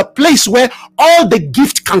alignment, is the place where all the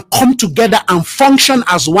gifts can come together and function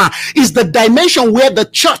as one, is the dimension where the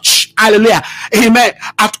church, hallelujah, amen,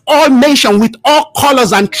 at all nations, with all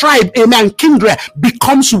colors and tribe, amen, kindred,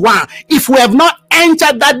 becomes one. If we have not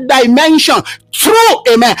entered that dimension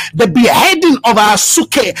through, amen, the beheading of our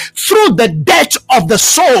suke, through the death of the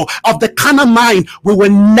soul, of the carnal mind, we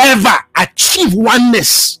will never achieve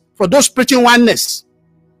oneness. For those preaching oneness,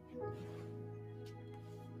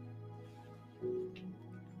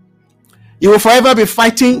 You will forever be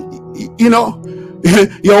fighting, you know,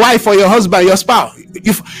 your wife or your husband, your spouse.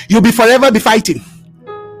 You'll be forever be fighting,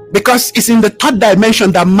 because it's in the third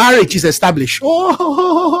dimension that marriage is established.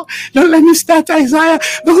 Oh, don't let me start, Isaiah.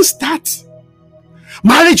 Don't start.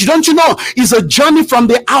 Marriage, don't you know, is a journey from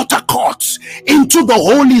the outer courts into the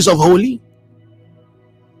holies of holy.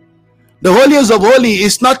 The holies of holy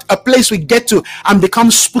is not a place we get to and become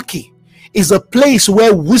spooky. It's a place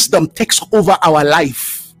where wisdom takes over our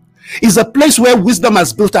life. It's a place where wisdom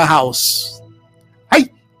has built a house. Hey,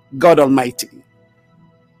 God Almighty.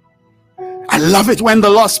 I love it when the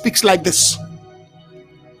Lord speaks like this.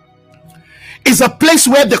 It's a place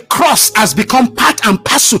where the cross has become part and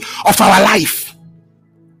parcel of our life.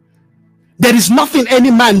 There is nothing any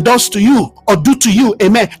man does to you or do to you,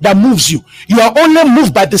 amen, that moves you. You are only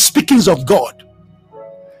moved by the speakings of God.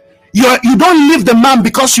 You don't leave the man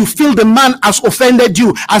because you feel the man has offended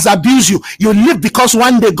you, has abused you. You live because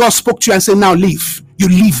one day God spoke to you and said, now leave. You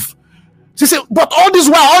leave. She said, but all this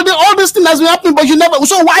while, all this thing has been happening, but you never.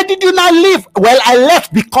 So why did you not leave? Well, I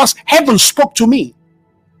left because heaven spoke to me.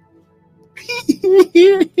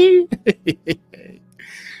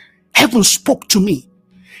 Heaven spoke to me.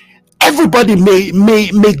 Everybody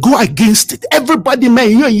may go against it. Everybody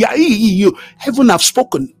may. Heaven have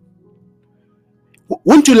spoken.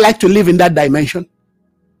 Wouldn't you like to live in that dimension?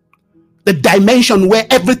 The dimension where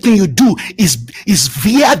everything you do is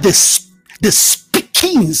via the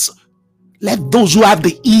speakings. Let those who have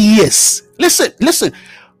the ears listen.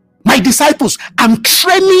 My disciples, I'm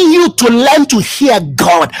training you to learn to hear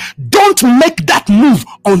God. Don't make that move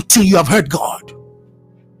until you have heard God.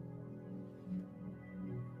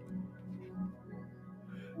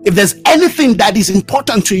 If there's anything that is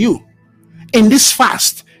important to you in this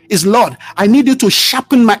fast, is, Lord, I need you to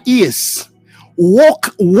sharpen my ears.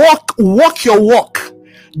 Walk your walk.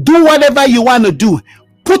 Do whatever you want to do.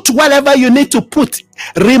 Put whatever you need to put.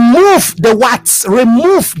 Remove the watts.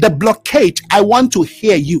 Remove the blockade. I want to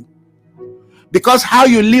hear you. Because how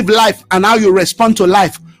you live life and how you respond to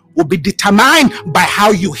life will be determined by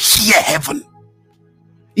how you hear heaven.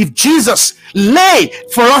 If Jesus lay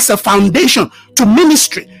for us a foundation to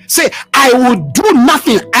ministry, say, I will do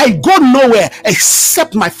nothing, I go nowhere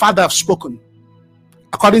except my Father have spoken,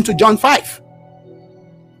 according to John 5.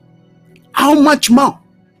 How much more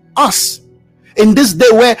us in this day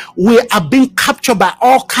where we are being captured by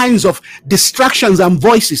all kinds of distractions and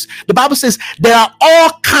voices? The Bible says there are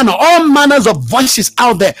all manners of voices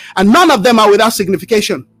out there, and none of them are without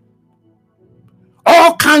signification.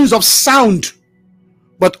 All kinds of sound,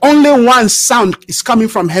 but only one sound is coming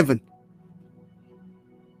from heaven.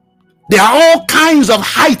 There are all kinds of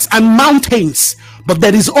heights and mountains, but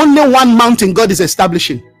there is only one mountain God is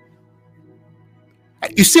establishing.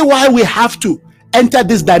 You see why we have to enter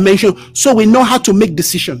this dimension, so we know how to make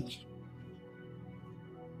decisions.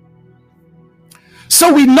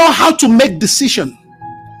 So we know how to make decisions.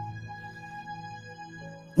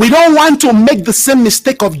 We don't want to make the same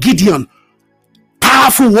mistake of Gideon,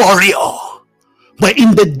 powerful warrior. But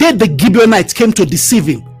in the day the Gibeonites came to deceive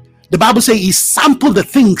him, the Bible says he sampled the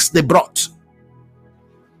things they brought.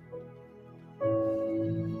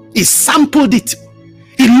 He sampled it.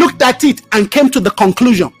 He looked at it and came to the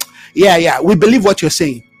conclusion, yeah, we believe what you're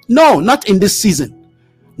saying. No, not in this season.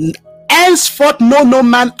 Henceforth, no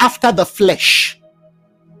man after the flesh.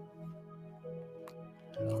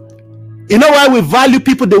 You know why we value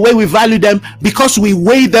people the way we value them? Because we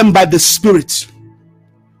weigh them by the Spirit.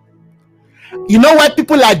 You know why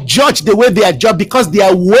people are judged the way they are judged? Because they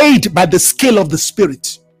are weighed by the scale of the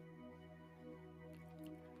Spirit.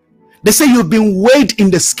 They say you've been weighed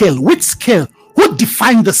in the scale. Which scale? Who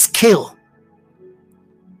defined the scale?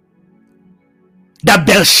 That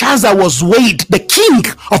Belshazzar was weighed, the king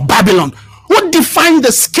of Babylon. Who defined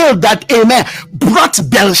the scale that, amen, brought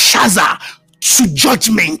Belshazzar to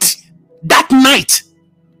judgment? That night,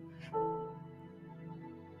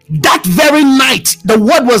 that very night, the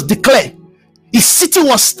word was declared. His city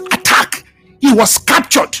was attacked. He was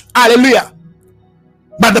captured. Hallelujah.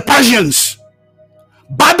 By the Persians.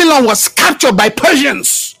 Babylon was captured by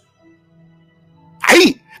Persians.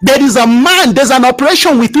 There is a man, there's an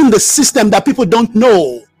operation within the system that people don't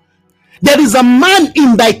know. There is a man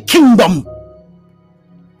in thy kingdom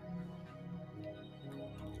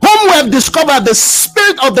whom we have discovered the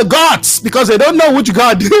spirit of the gods, because they don't know which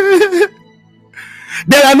God. There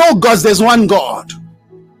are no gods, there's one God.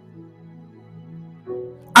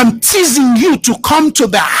 I'm teasing you to come to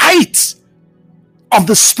the height of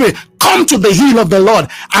the Spirit, come to the hill of the Lord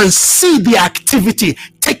and see the activity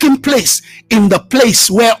taking place in the place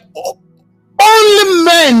where only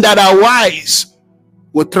men that are wise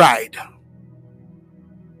were tried.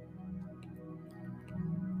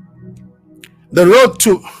 The road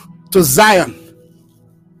to Zion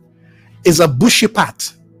is a bushy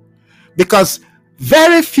path, because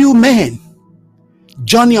very few men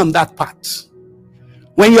journey on that path.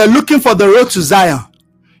 When you're looking for the road to Zion,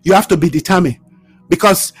 you have to be determined,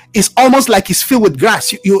 because it's almost like it's filled with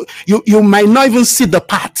grass. You might not even see the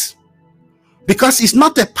path, because it's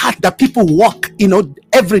not a path that people walk,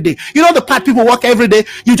 every day. The path people walk every day,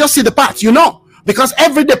 you just see the path, because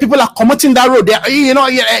every day people are commuting that road.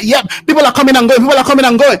 People are coming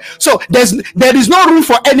and going. So there is no room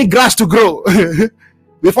for any grass to grow.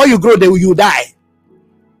 Before you grow, you die.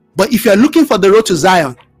 But if you're looking for the road to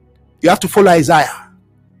Zion, you have to follow Isaiah.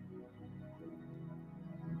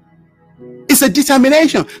 It's a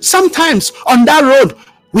determination. Sometimes on that road,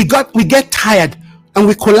 we get tired and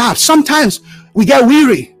we collapse. Sometimes we get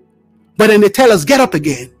weary, but then they tell us, get up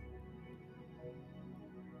again.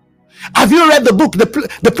 Have you read the book,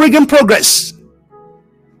 the Pilgrim Progress?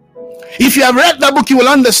 If you have read that book, you will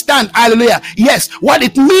understand, hallelujah, yes, what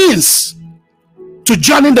it means to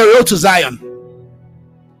journey the road to Zion.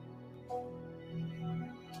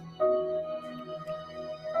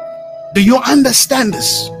 Do you understand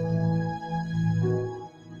this?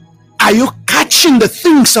 Are you catching the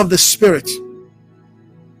things of the Spirit?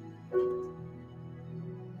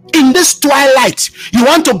 In this twilight, you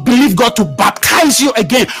want to believe God to baptize you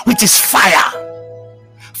again with his fire.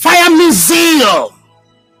 Fire means zeal.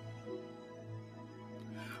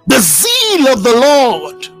 The zeal of the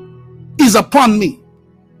Lord is upon me.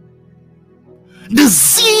 The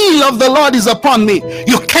zeal of the Lord is upon me.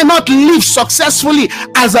 You cannot live successfully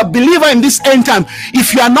as a believer in this end time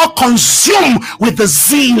if you are not consumed with the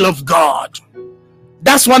zeal of God.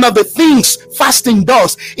 That's one of the things fasting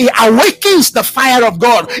does. It awakens the fire of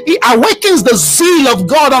God. It awakens the zeal of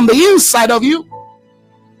God on the inside of you.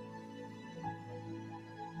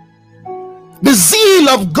 The zeal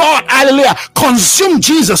of God, hallelujah, consumed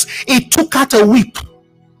Jesus. It took out a whip.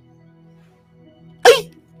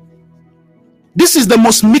 Hey, this is the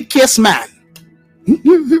most meekest man.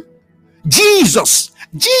 Jesus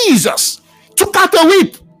took out a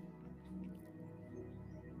whip.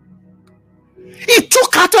 He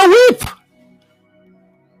took out a whip,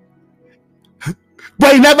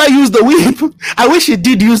 but he never used the whip. I wish he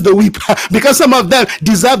did use the whip, because some of them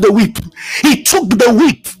deserve the whip. He took the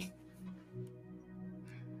whip.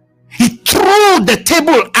 He threw the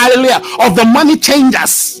table, hallelujah, of the money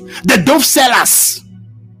changers, the dove sellers,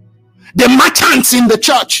 the merchants in the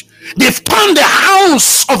church. They've turned the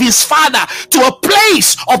house of his father to a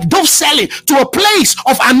place of dove selling, to a place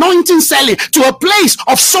of anointing selling, to a place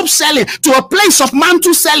of soap selling, to a place of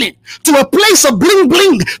mantle selling, to a place of bling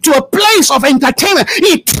bling, to a place of entertainment.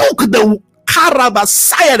 He took the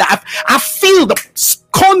Karabasaya. I feel the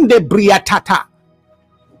Skonde Briatata.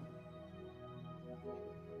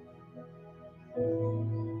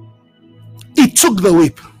 He took the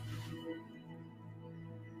whip.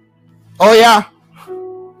 Oh yeah.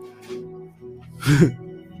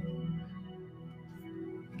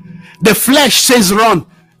 The flesh says run,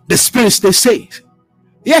 the spirit they say.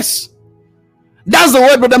 Yes, that's the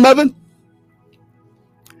word, Brother Melvin.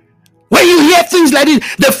 When you hear things like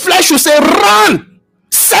this, the flesh will say run.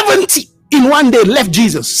 70 in one day left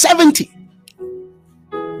Jesus. 70.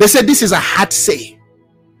 They said this is a hard say.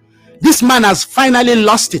 This man has finally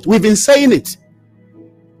lost it. We've been saying it.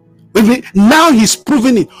 Now he's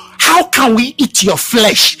proving it. How can we eat your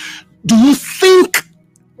flesh? Do you think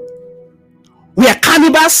we are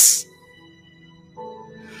cannibals?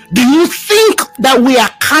 Do you think that we are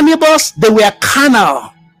cannibals? They were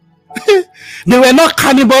carnal. They were not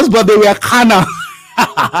cannibals, but they were carnal.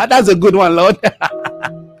 That's a good one, Lord.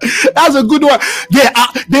 That's a good one.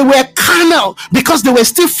 They were carnal because they were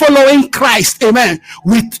still following Christ, amen,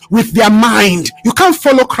 with their mind. You can't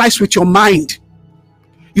follow Christ with your mind.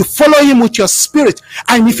 You follow him with your spirit.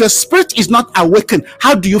 And if your spirit is not awakened,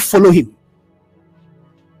 how do you follow him?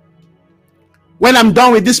 When I'm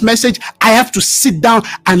done with this message, I have to sit down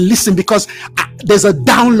and listen, because there's a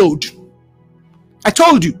download. I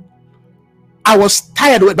told you, I was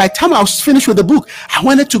tired. By the time I was finished with the book, I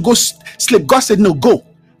wanted to go sleep. God said, no, go.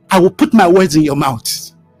 I will put my words in your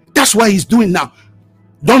mouth. That's what he's doing now.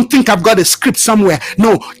 Don't think I've got a script somewhere.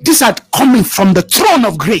 No, these are coming from the throne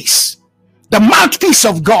of grace. The mouthpiece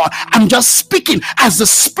of God. I'm just speaking as the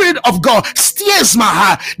Spirit of God steers my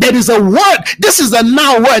heart. There is a word. This is a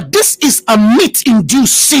now word. This is a meat in due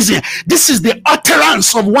season. This is the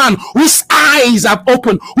utterance of one whose eyes have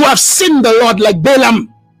opened, who have seen the Lord, like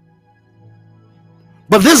Balaam.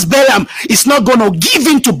 But this Balaam is not going to give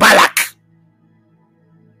in to Balak.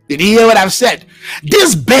 Did you hear what I've said?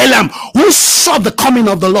 This Balaam, who saw the coming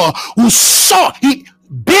of the Lord, who saw,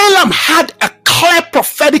 Balaam had a clear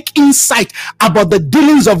prophetic insight about the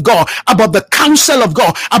dealings of God, about the counsel of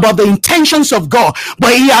God, about the intentions of God,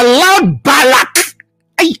 but he allowed Balak.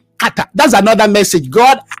 That's another message.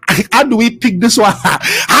 God, how do we pick this one?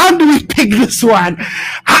 How do we pick this one?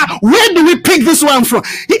 Where do we pick this one from?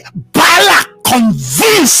 Balak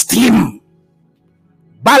convinced him.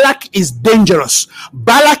 Balak is dangerous.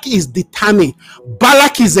 Balak is determined.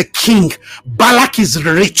 Balak is a king. Balak is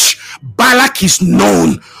rich. Balak is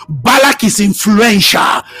known. Balak is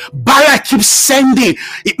influential. Balak keeps sending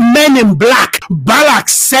men in black. Balak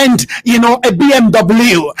sent, a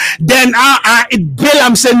BMW. Then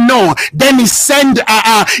Balaam said no. Then he sent,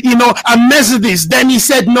 a Mercedes. Then he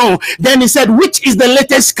said no. Then he said, which is the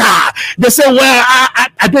latest car? They said, well,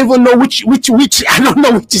 I don't even know which. I don't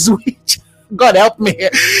know which is which. God help me.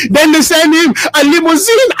 Then they send him a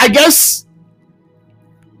limousine, I guess.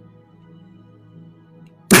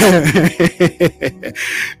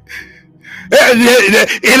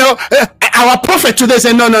 Our prophet today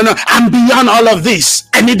said, no, I'm beyond all of this.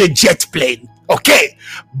 I need a jet plane. Okay.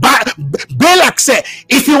 But Balak said,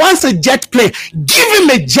 if he wants a jet plane, give him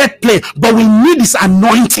a jet plane. But we need his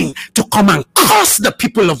anointing to come and curse the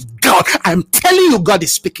people of God. I'm telling you, God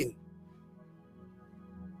is speaking.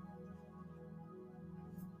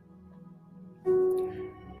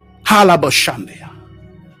 Halaboshandia.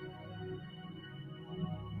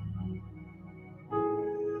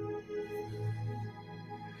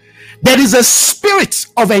 There is a spirit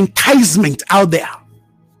of enticement out there,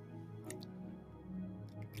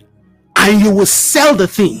 and you will sell the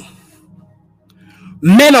thing.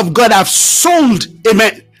 Men of God have sold,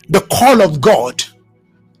 amen, the call of God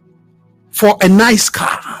for a nice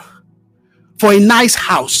car, for a nice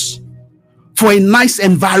house, for a nice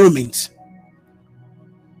environment.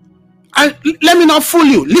 And let me not fool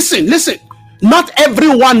you. Listen. Not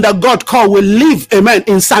everyone that God called will live, amen,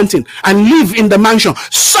 in something and live in the mansion.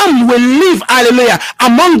 Some will live, hallelujah,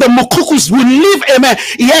 among the mokukus will live, amen.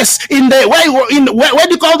 Yes, in the where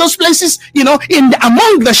do you call those places?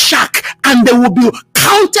 Among the shack, and they will be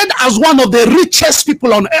counted as one of the richest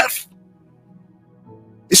people on earth.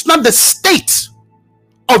 It's not the state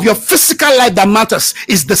of your physical life that matters,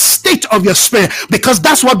 is the state of your spirit, because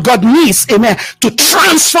that's what God needs, amen, to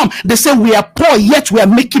transform. They say we are poor, yet we are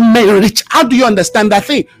making men rich. How do you understand that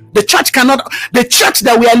thing? The church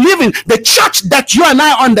that we are living, the church that you and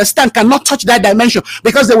I understand cannot touch that dimension,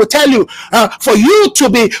 because they will tell you, for you to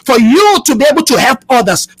be able to help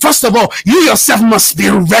others, first of all, you yourself must be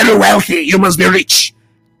very wealthy. You must be rich.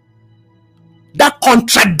 That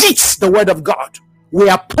contradicts the word of God. We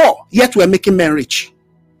are poor, yet we are making men rich.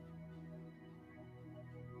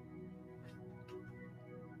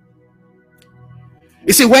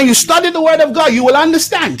 You see, when you study the word of God, you will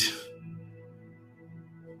understand.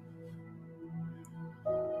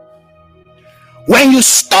 When you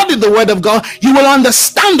study the word of God, you will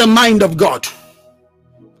understand the mind of God.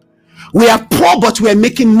 We are poor, but we are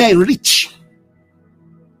making men rich.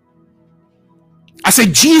 I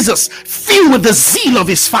said, Jesus, filled with the zeal of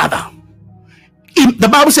his Father. The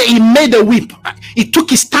Bible says he made a whip. He took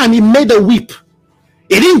his time. He made a whip.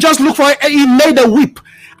 He didn't just look for it. He made a whip.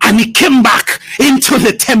 And he came back into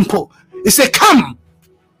the temple. He said, come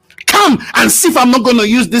and see if I'm not going to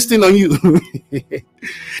use this thing on you.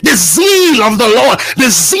 The zeal of the Lord, the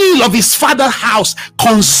zeal of his father's house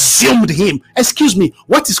consumed him. Excuse me,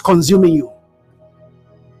 what is consuming you?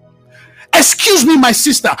 Excuse me, my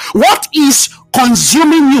sister, what is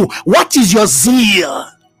consuming you? What is your zeal?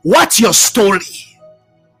 What's your story?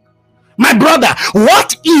 My brother,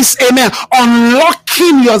 what is, amen,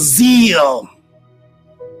 unlocking your zeal?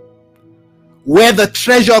 Where the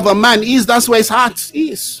treasure of a man is, that's where his heart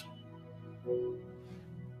is.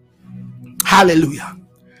 Hallelujah.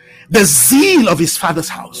 The zeal of his father's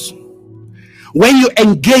house. When you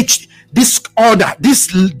engage this order, this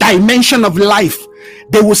dimension of life,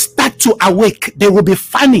 they will start to awake. They will be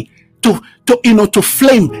funny to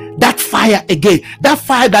flame that fire again. That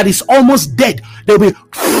fire that is almost dead. They'll be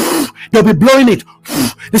blowing it.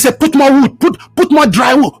 They say, put more wood, put more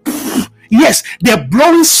dry wood. Yes, they're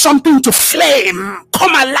blowing something to flame,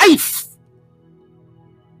 come alive.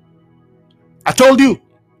 I told you,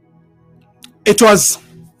 it was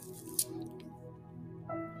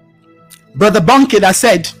Brother Bunky that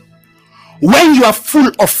said, when you are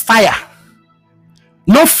full of fire,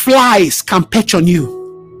 no flies can perch on you.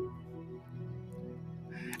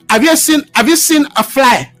 Have you seen a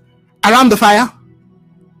fly around the fire?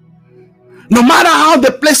 No matter how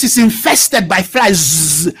the place is infested by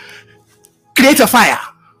flies, create a fire.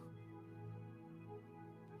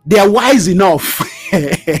 They are wise enough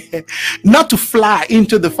not to fly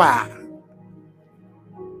into the fire.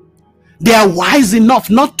 They are wise enough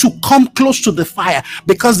not to come close to the fire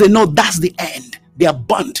because they know that's the end. They are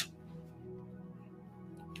burnt.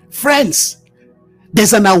 Friends,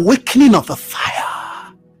 there's an awakening of the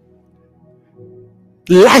fire.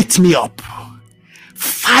 Light me up.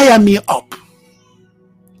 Fire me up.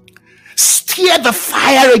 Stir the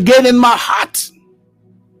fire again in my heart.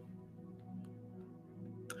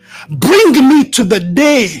 Bring me to the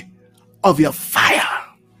day of your fire.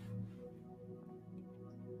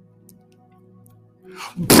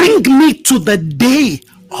 Bring me to the day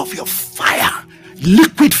of your fire.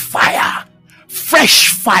 Liquid fire, fresh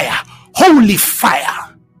fire, holy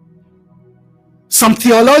fire. Some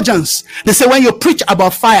theologians, they say when you preach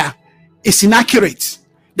about fire, it's inaccurate.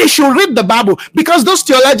 They should read the Bible, because those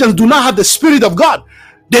theologians do not have the Spirit of God.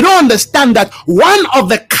 They don't understand that one of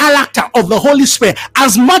the character of the Holy Spirit,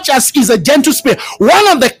 as much as is a gentle spirit, one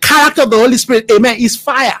of the character of the Holy Spirit, amen, is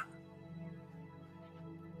fire.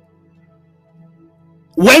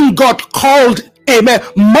 When God called, amen,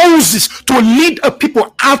 Moses to lead a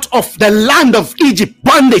people out of the land of Egypt,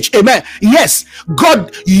 bondage, amen, yes,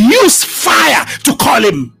 God used fire to call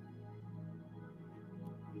him.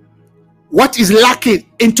 What is lacking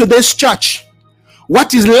in today's church?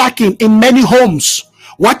 What is lacking in many homes?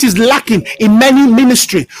 What is lacking in many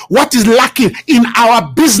ministry? What is lacking in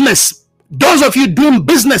our business? Those of you doing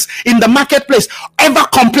business in the marketplace, ever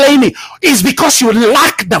complaining, is because you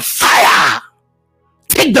lack the fire.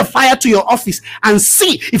 Take the fire to your office and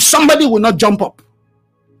see if somebody will not jump up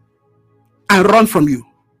and run from you.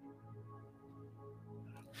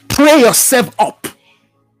 Pray yourself up.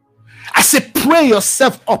 I say pray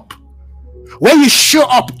yourself up. When you show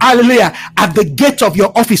up, hallelujah, at the gate of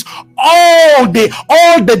your office, all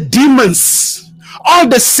the demons, all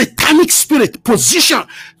the satanic spirit position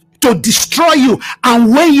to destroy you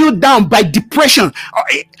and weigh you down by depression,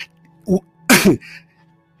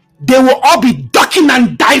 they will all be ducking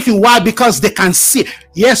and diving. Why? Because they can see,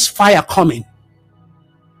 yes, fire coming.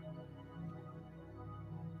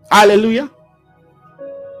 Hallelujah.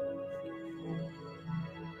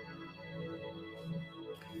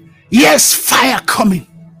 Yes, fire coming.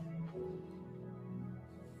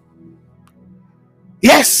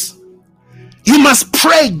 Yes. You must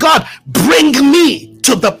pray, God, bring me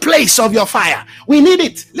to the place of your fire. We need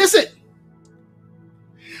it. Listen.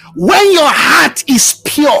 When your heart is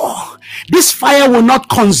pure, this fire will not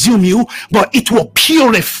consume you, but it will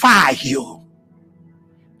purify you.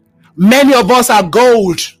 Many of us are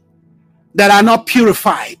gold that are not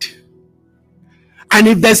purified. And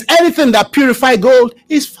if there's anything that purifies gold,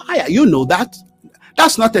 it's fire. You know that.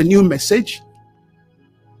 That's not a new message.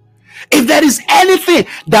 If there is anything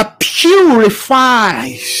that purifies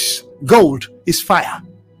gold, it's fire.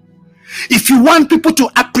 If you want people to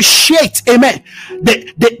appreciate, amen,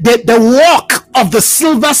 the work of the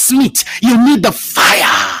silversmith, you need the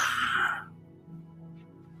fire.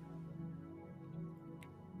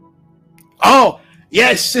 Oh,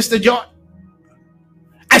 yes, Sister Joy.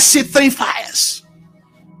 I see 3 fires.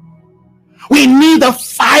 We need the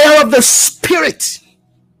fire of the Spirit.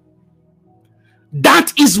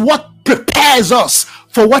 That is what prepares us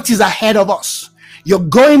for what is ahead of us. You're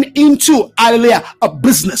going into, hallelujah, a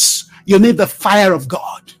business. You need the fire of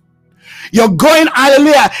God. You're going,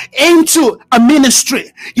 hallelujah, into a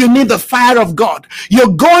ministry. You need the fire of God.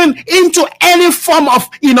 You're going into any form of,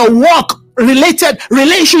 work related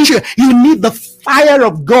relationship. You need the fire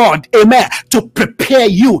of God, amen, to prepare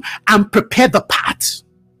you and prepare the path.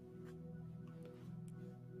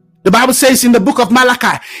 The Bible says in the book of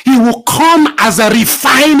Malachi, he will come as a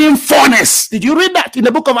refining furnace. Did you read that in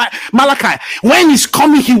the book of Malachi? When he's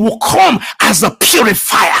coming, he will come as a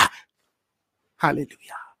purifier. Hallelujah.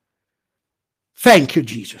 Thank you,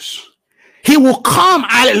 Jesus. He will come,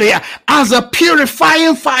 hallelujah, as a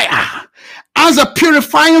purifying fire, as a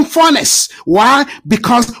purifying furnace. Why?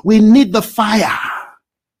 Because we need the fire.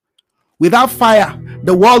 Without fire,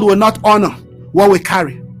 the world will not honor what we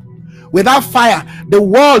carry. Without fire, the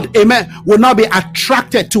world, amen, will not be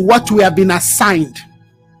attracted to what we have been assigned.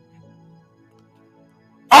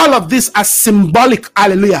 All of this are symbolic,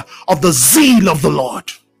 hallelujah, of the zeal of the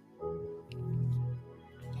Lord.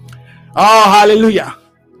 Oh, hallelujah.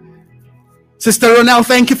 Sister Ronelle,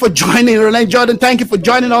 thank you for joining. Ronelle Jordan, thank you for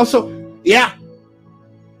joining also. Yeah.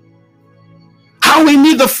 How we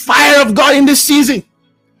need the fire of God in this season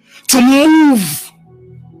to move.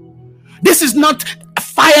 This is not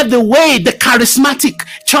fire the way the charismatic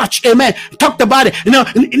church, amen, talked about it.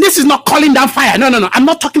 This is not calling down fire. No. I'm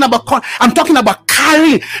not talking about I'm talking about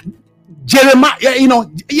carrying. Jeremiah,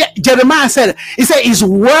 Jeremiah said, he said, his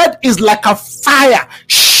word is like a fire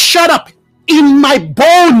shut up in my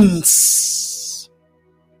bones.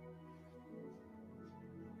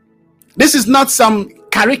 This is not some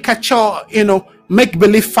caricature,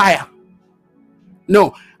 make-believe fire.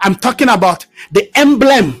 No, I'm talking about the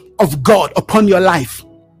emblem of God upon your life.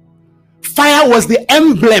 Fire was the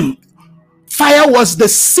emblem. Fire was the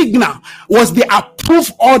signal, was the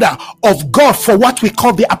approved order of God for what we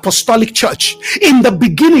call the apostolic church. In the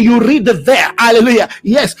beginning, you read it there. Hallelujah.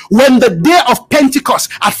 Yes, when the day of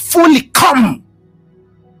Pentecost had fully come,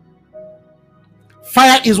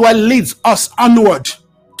 fire is what leads us onward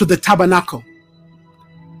to the tabernacle.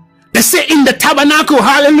 They say in the tabernacle,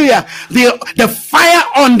 hallelujah, the fire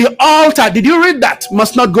on the altar, did you read that?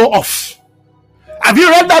 Must not go off. Have you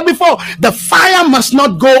read that before? The fire must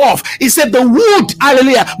not go off. He said the wood,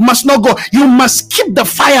 hallelujah, must not go. You must keep the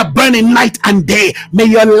fire burning night and day. May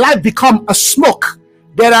your life become a smoke.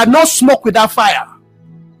 There are no smoke without fire.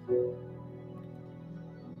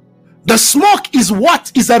 The smoke is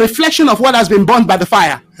what is a reflection of what has been burned by the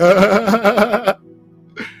fire.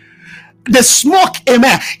 The smoke,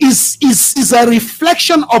 amen, is a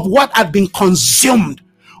reflection of what has been consumed.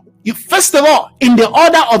 You, first of all, in the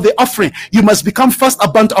order of the offering, you must become first a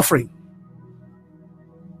burnt offering.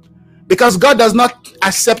 Because God does not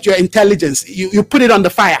accept your intelligence. You put it on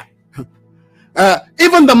the fire.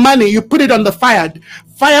 Even the money, you put it on the fire.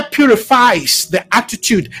 Fire purifies the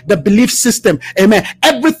attitude, the belief system. Amen.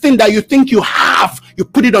 Everything that you think you have, you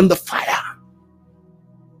put it on the fire.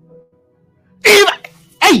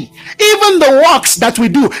 Even the works that we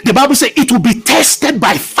do, the Bible says it will be tested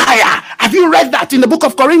by fire. Have you read that in the book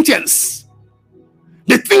of Corinthians?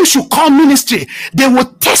 The things you call ministry, they will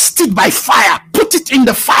test it by fire. Put it in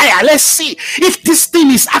the fire. Let's see if this thing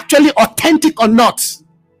is actually authentic or not.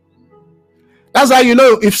 That's how you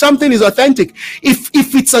know if something is authentic. If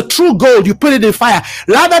it's a true gold, you put it in fire.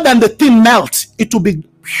 Rather than the thing melt, it will be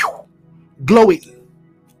glowing.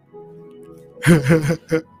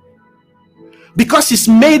 Because it's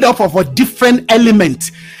made up of a different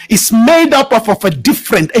element. It's made up of a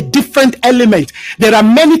different element. There are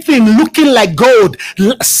many things looking like gold,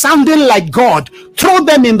 sounding like God. Throw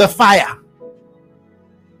them in the fire.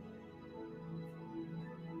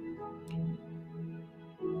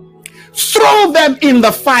 Throw them in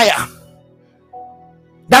the fire.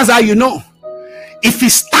 That's how you know. If you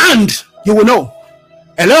stand, you will know.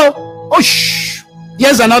 Hello? Oh, shh.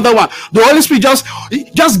 Here's another one. The Holy Spirit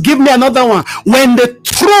just give me another one. When they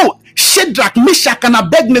threw Shadrach, Meshach, and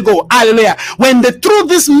Abednego, hallelujah, when they threw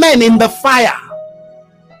these men in the fire,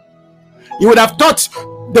 you would have thought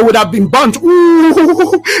they would have been burnt.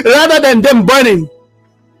 Ooh, rather than them burning.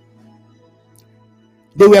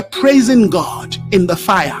 They were praising God in the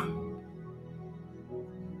fire.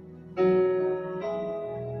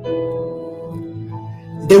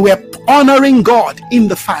 They were honoring God in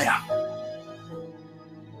the fire.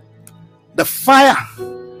 The fire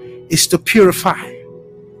is to purify,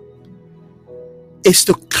 is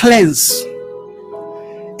to cleanse,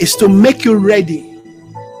 is to make you ready.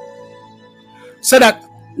 So that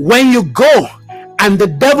when you go and the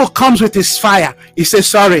devil comes with his fire, he says,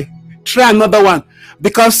 sorry, try another one.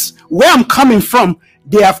 Because where I'm coming from,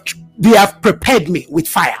 they have prepared me with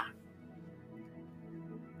fire.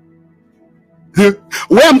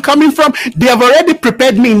 Where I'm coming from, they have already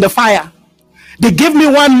prepared me in the fire. They gave me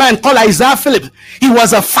one man called Isaiah Philip. He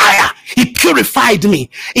was a fire. He purified me.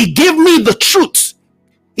 He gave me the truth.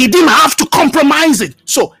 He didn't have to compromise it.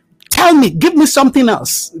 So tell me, give me something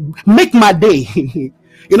else. Make my day.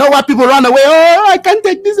 You know why people run away? Oh, I can't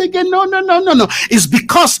take this again. No. It's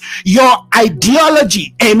because your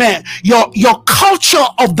ideology, amen, your culture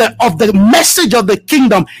of the message of the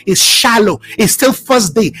kingdom is shallow. It's still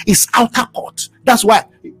first day. It's outer court. That's why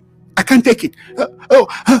I can't take it.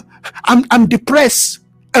 I'm depressed.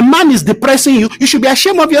 A man is depressing you. You should be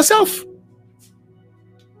ashamed of yourself.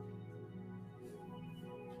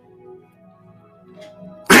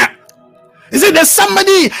 You see, there's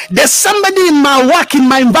somebody in my work, in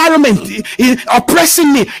my environment,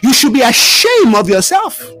 oppressing me. You should be ashamed of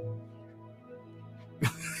yourself.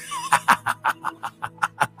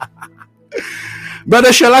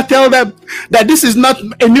 Brother, shall I tell them that this is not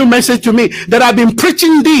a new message to me? That I've been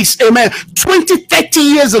preaching this, amen, 20, 30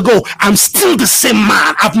 years ago. I'm still the same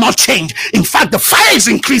man. I've not changed. In fact, the fire is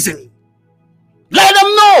increasing. Let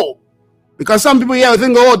them know. Because some people here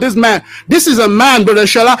think, oh, this man, this is a man, Brother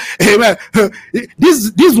Shala. Amen.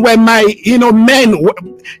 These were my, men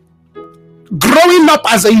growing up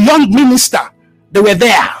as a young minister. They were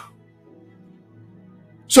there.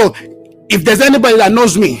 So, if there's anybody that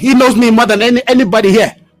knows me, he knows me more than anybody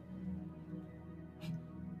here.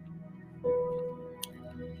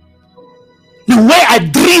 The way I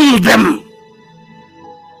drill them.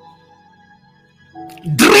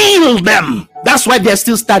 That's why they're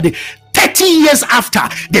still studying. 30 years after,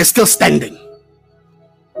 they're still standing.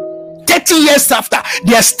 30 years after,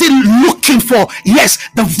 they are still looking for, yes,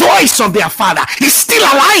 the voice of their father. He's still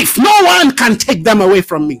alive. No one can take them away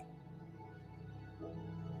from me.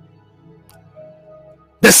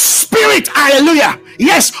 The spirit, hallelujah,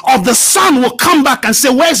 yes, of the son will come back and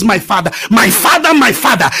say, where's my father? My father, my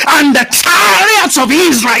father. And the chariots of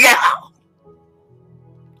Israel.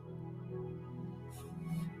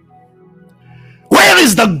 Where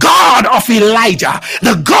is the God of Elijah?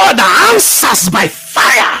 The God that answers by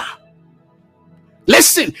fire.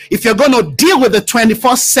 Listen, if you're going to deal with the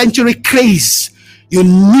 21st century craze, you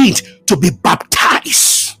need to be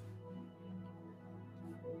baptized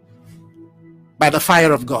by the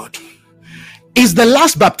fire of God. It's the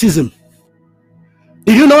last baptism.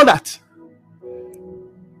 Did you know that?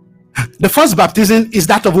 The first baptism is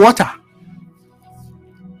that of water.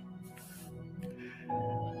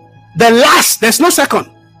 The last, there's no second.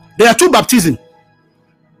 There are two baptisms,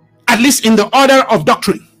 at least in the order of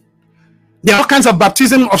doctrine. There are all kinds of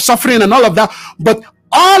baptism of suffering and all of that, but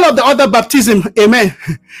all of the other baptism, amen,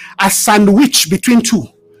 are sandwiched between two: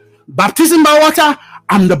 baptism by water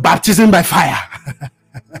and the baptism by fire.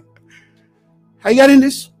 Are you getting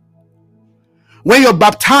this? When you're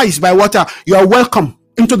baptized by water, you are welcome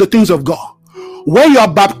into the things of God. When you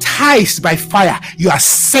are baptized by fire, you are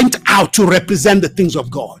sent out to represent the things of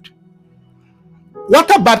God.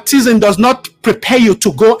 Water baptism does not prepare you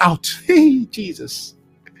to go out. Hey, Jesus.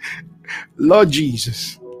 Lord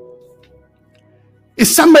Jesus.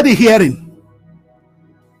 Is somebody hearing?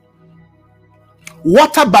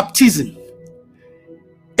 Water baptism,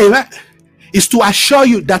 amen, is to assure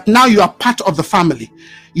you that now you are part of the family.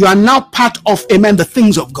 You are now part of, amen, the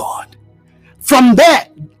things of God. From there,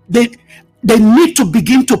 they need to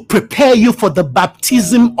begin to prepare you for the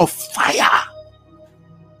baptism of fire.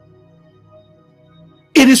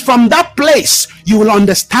 It is from that place you will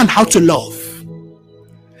understand how to love.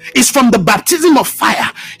 It's from the baptism of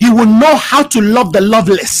fire you will know how to love the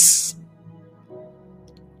loveless.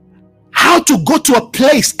 How to go to a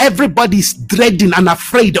place everybody's dreading and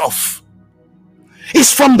afraid of.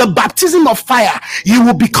 It's from the baptism of fire you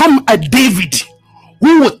will become a David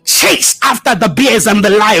who will chase after the bears and the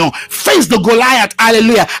lion, face the Goliath,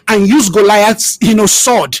 hallelujah, and use Goliath's,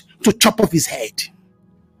 sword to chop off his head.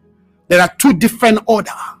 There are two different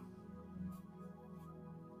orders.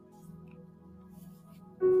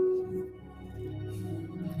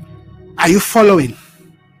 Are you following?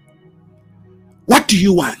 What do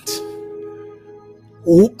you want?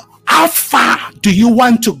 How far do you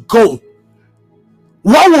want to go?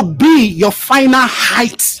 What will be your final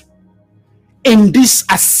height in this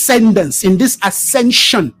ascendance, in this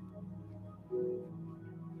ascension?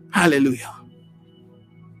 Hallelujah.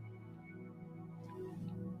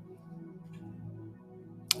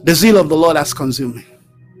 The zeal of the Lord has consumed me.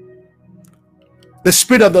 The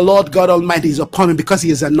Spirit of the Lord God Almighty is upon me because He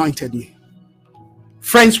has anointed me.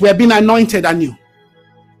 Friends, we have been anointed anew.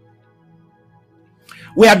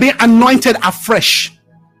 We are being anointed afresh.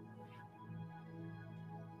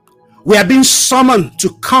 We are being summoned to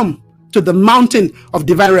come to the mountain of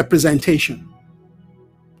divine representation.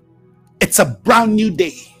 It's a brand new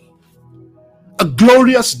day, a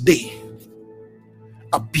glorious day,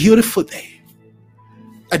 a beautiful day.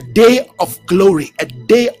 A day of glory, a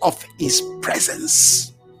day of His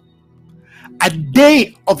presence, a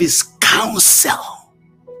day of His counsel.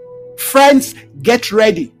 Friends, get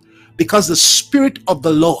ready, because the Spirit of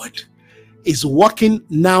the Lord is working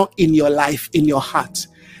now in your life, in your heart.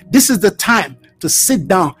 This is the time to sit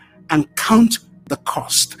down and count the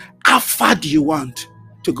cost. How far do you want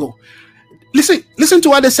to go? Listen to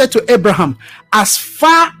what they said to Abraham. As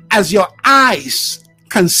far as your eyes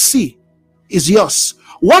can see is yours.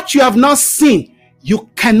 What you have not seen, you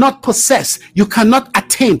cannot possess, you cannot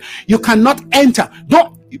attain, you cannot enter.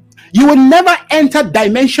 You will never enter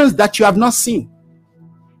dimensions that you have not seen.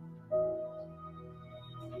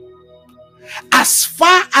 As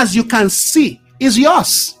far as you can see is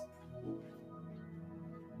yours.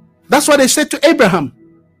 That's what they said to Abraham.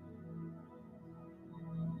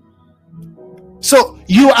 So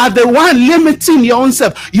you are the one limiting your own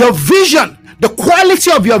self. Your vision, the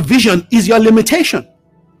quality of your vision is your limitation.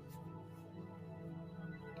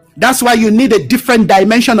 That's why you need a different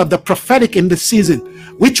dimension of the prophetic in this season,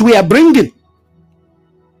 which we are bringing.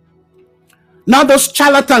 Not those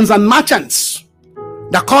charlatans and merchants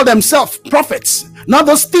that call themselves prophets, not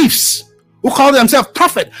those thieves who call themselves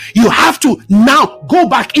prophet. You have to now go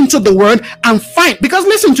back into the word and find, because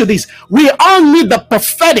listen to this, we all need the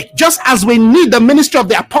prophetic, just as we need the ministry of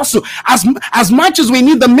the apostle, as much as we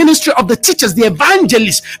need the ministry of the teachers, the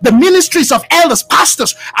evangelists, the ministries of elders,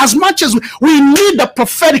 pastors, as much as we need the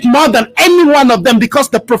prophetic more than any one of them, because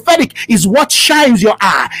the prophetic is what shines your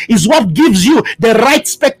eye, is what gives you the right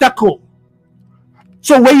spectacle.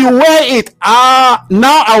 So when you wear it,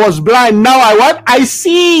 now I was blind, now I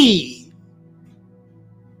see.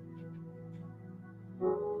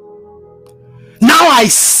 Now I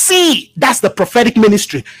see. That's the prophetic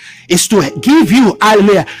ministry, is to give you,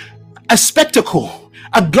 hallelujah, a spectacle,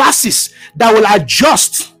 a glasses that will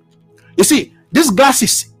adjust. You see, these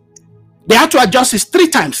glasses, they had to adjust it 3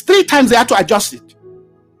 times. 3 times they had to adjust it.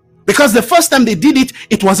 Because the first time they did it,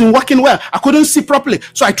 it wasn't working well. I couldn't see properly,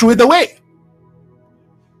 so I threw it away.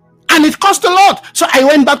 And it cost a lot. So I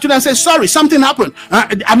went back to them and said, sorry, something happened.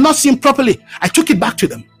 I'm not seeing properly. I took it back to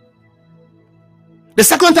them. The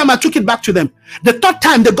second time I took it back to them. The third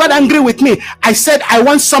time they got angry with me. I said, I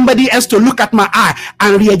want somebody else to look at my eye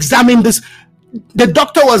and re-examine this. The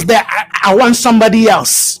doctor was there. I want somebody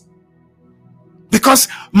else. Because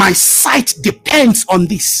my sight depends on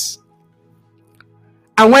this.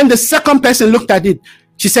 And when the second person looked at it,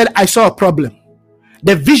 she said, I saw a problem.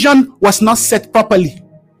 The vision was not set properly.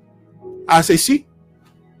 I say, see?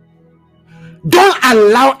 Don't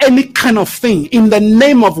allow any kind of thing in the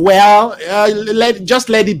name of, well, just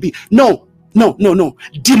let it be. No.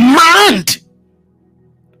 Demand.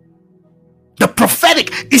 The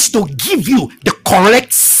prophetic is to give you the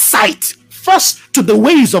correct sight. First to the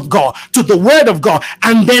ways of God, to the word of God,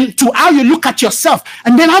 and then to how you look at yourself,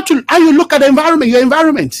 and then how you look at the environment, your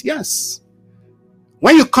environment. Yes.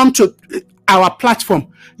 When you come to our platform,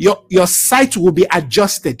 your sight will be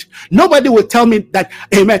adjusted. Nobody will tell me that,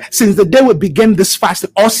 amen, since the day we begin this fast,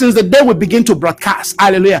 or since the day we begin to broadcast,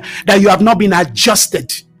 hallelujah, that you have not been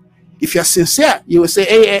adjusted. If you're sincere, you will say,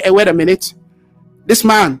 hey, wait a minute. This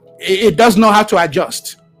man, it does know how to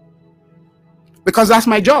adjust. Because that's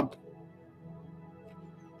my job.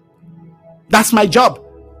 That's my job,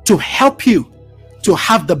 to help you to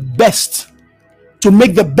have the best, to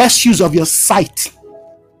make the best use of your sight.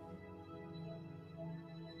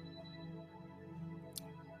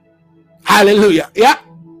 Hallelujah. Yeah.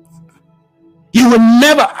 You will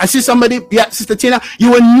never, I see somebody, yeah, Sister Tina,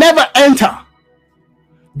 you will never enter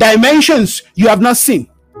dimensions you have not seen.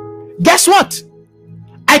 Guess what?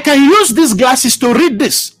 I can use these glasses to read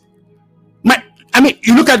this.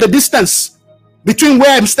 You look at the distance between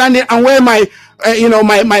where I'm standing and where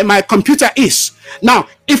my computer is. Now,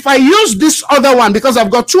 if I use this other one, because I've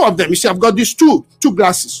got 2 of them, you see, I've got these two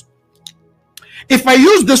glasses. If I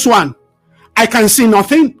use this one, I can see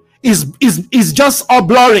nothing. Is just all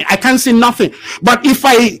blurry. I can't see nothing. But if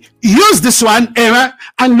I use this one,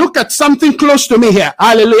 and look at something close to me here,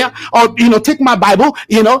 hallelujah, or take my Bible,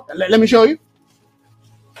 let me show you.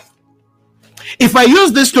 If I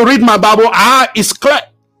use this to read my Bible, it's clear.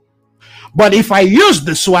 But if I use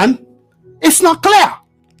this one, it's not clear.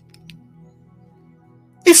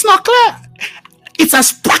 It's not clear. It's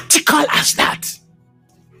as practical as that.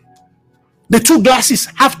 The 2 glasses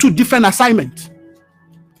have 2 different assignments.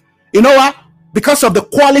 You know what? Because of the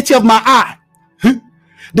quality of my eye.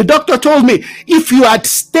 The doctor told me, if you had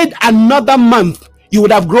stayed another month, you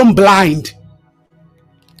would have grown blind.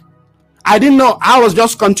 I didn't know. I was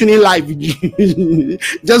just continuing life.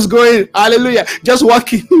 Just going, hallelujah, just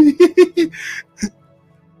walking.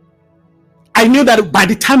 I knew that by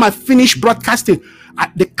the time I finished broadcasting,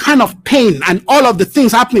 the kind of pain and all of the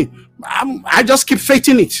things happening, I just keep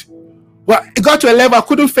faithing it. Well, it got to a level I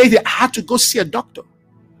couldn't faith it. I had to go see a doctor.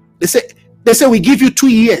 They say we give you 2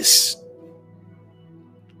 years.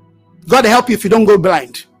 God help you if you don't go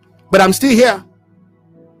blind. But I'm still here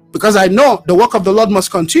because I know the work of the Lord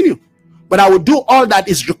must continue. But I will do all that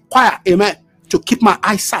is required, amen, to keep my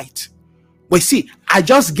eyesight. But see, I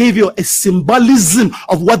just gave you a symbolism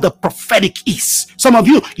of what the prophetic is. Some of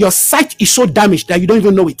you, your sight is so damaged that you don't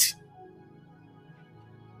even know it.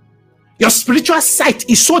 Your spiritual sight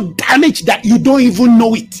is so damaged that you don't even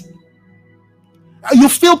know it. You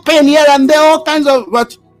feel pain here and there, all kinds of,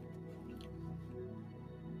 but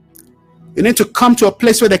you need to come to a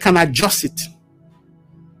place where they can adjust it.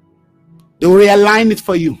 They will realign it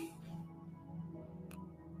for you.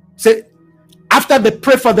 Say, after they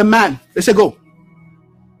pray for the man, they say, go.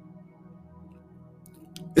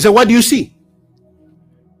 They say, what do you see?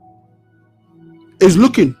 He's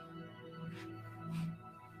looking.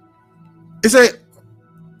 They say,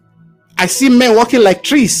 I see men walking like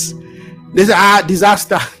trees. They say,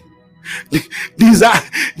 disaster.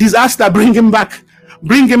 Disaster, bring him back.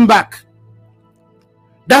 Bring him back.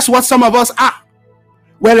 That's what some of us are.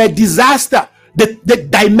 We're a disaster. The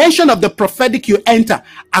dimension of the prophetic you enter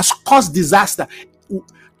has caused disaster.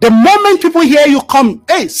 The moment people hear you come,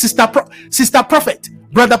 hey, sister prophet,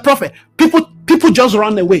 brother prophet, people just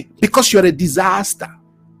run away because you're a disaster.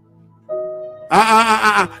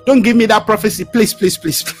 Don't give me that prophecy, please.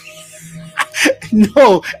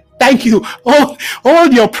 No, thank you.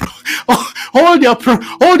 Hold your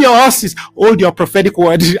horses, hold your prophetic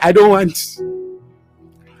word. I don't want.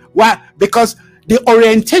 Why? Because the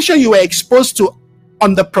orientation you were exposed to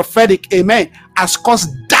on the prophetic, amen, has caused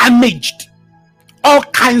damage, all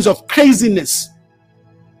kinds of craziness.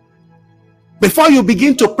 Before you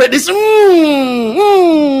begin to pray, this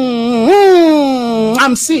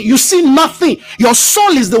I'm seeing, you see nothing. Your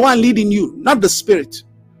soul is the one leading you, not the spirit.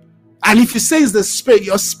 And if you say it's the spirit,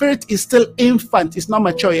 your spirit is still infant, it's not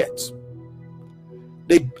mature yet.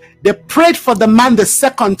 They prayed for the man the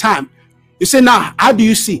second time. You say, now, how do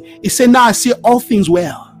you see? He said, now I see all things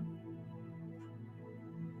well.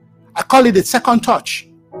 I call it the second touch.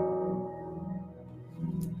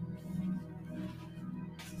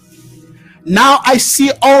 Now I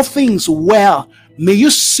see all things well. May you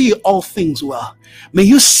see all things well. May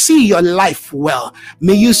you see your life well.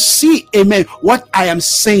 May you see, amen, what I am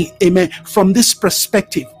saying, amen, from this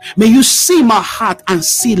perspective. May you see my heart and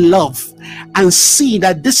see love and see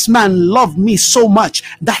that this man loved me so much.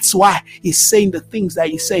 That's why he's saying the things that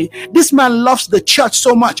he's saying. This man loves the church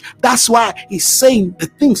so much. That's why he's saying the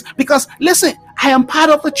things. Because listen, I am part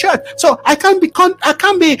of the church. So I can't be,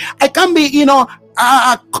 you know,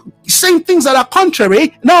 saying things that are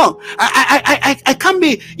contrary. No, I can't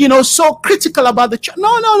be, you know, so critical about the church.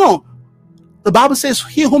 No. The Bible says,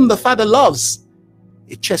 he whom the Father loves,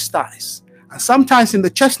 he chastises. And sometimes in the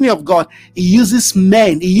chastening of God, he uses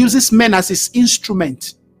men as his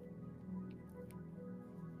instrument.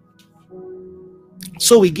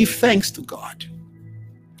 So we give thanks to God,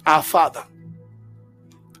 our Father,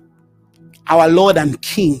 our Lord and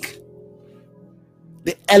King,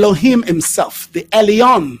 the Elohim himself, the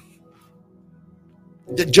Elyon,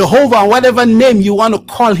 the Jehovah, whatever name you want to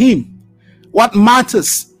call him. What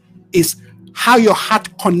matters is how your heart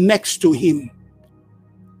connects to him.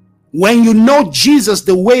 When you know Jesus,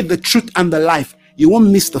 the way, the truth, and the life, you won't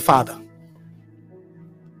miss the Father.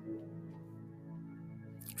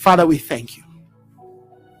 Father, we thank you.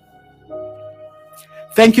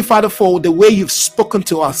 Thank you, Father, for the way you've spoken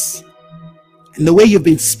to us and the way you've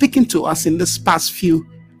been speaking to us in this past few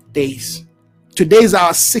days. Today is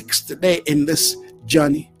our 6th day in this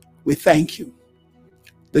journey. We thank you.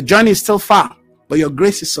 The journey is still far, but your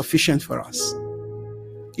grace is sufficient for us.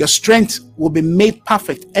 Your strength will be made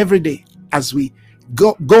perfect every day as we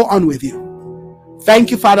go on with you. Thank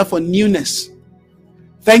you, Father, for newness.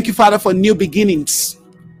 Thank you, Father, for new beginnings.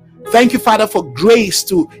 Thank you, Father, for grace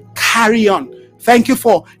to carry on. Thank you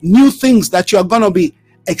for new things that you are going to be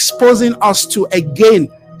exposing us to again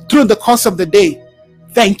through the course of the day.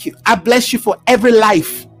 Thank you. I bless you for every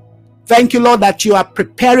life. Thank you, Lord, that you are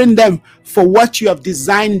preparing them for what you have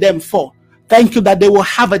designed them for. Thank you that they will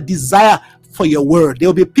have a desire for your word. There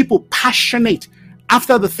will be people passionate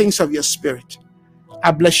after the things of your spirit.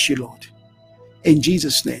 I bless you, Lord. In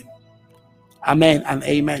Jesus' name. Amen and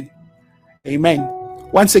amen. Amen.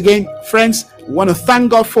 Once again, friends, we want to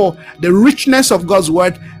thank God for the richness of God's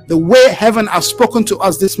word, the way heaven has spoken to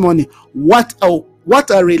us this morning. What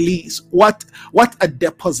a release, what a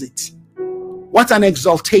deposit, what an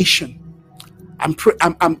exaltation.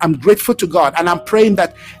 I'm grateful to God, and I'm praying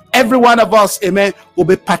that every one of us, amen, will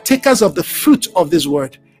be partakers of the fruit of this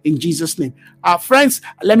word in Jesus' name. Friends,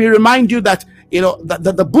 let me remind you that, you know,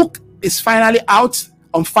 the book is finally out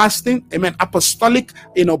on fasting, amen, apostolic,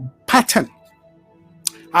 you know, pattern.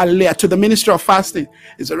 Hallelujah. To the ministry of fasting.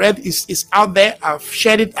 It's out there. I've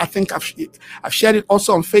shared it. I think I've shared it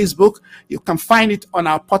also on Facebook. You can find it on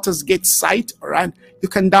our Potter's Gate site. All right. You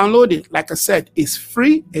can download it. Like I said, it's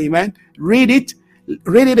free. Amen. Read it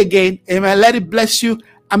again. Amen. Let it bless you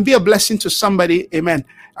and be a blessing to somebody. Amen.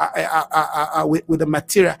 With the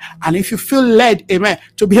material. And if you feel led, amen,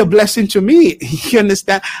 to be a blessing to me, you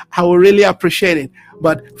understand, I will really appreciate it.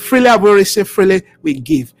 But freely I will receive, freely we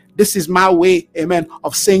give. This is my way, amen,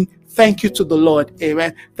 of saying thank you to the Lord,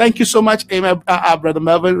 amen. Thank you so much, amen, Brother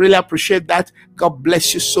Melvin. Really appreciate that. God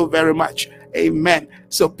bless you so very much, amen.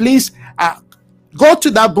 So please go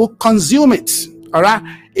to that book, consume it, all right?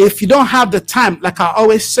 If you don't have the time, like I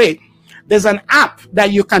always say, there's an app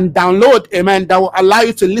that you can download, amen, that will allow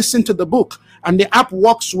you to listen to the book. And the app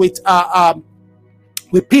works with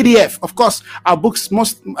with PDF. Of course, our books,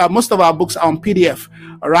 most of our books are on PDF.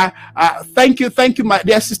 All right. Thank you, my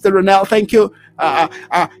dear sister Ronelle. Thank you.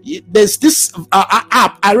 There's this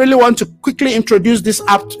app. I really want to quickly introduce this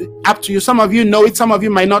app to you. Some of you know it, some of you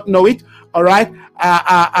might not know it. All right.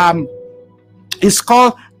 It's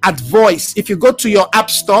called AdVoice. If you go to your app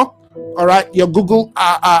store, all right, your Google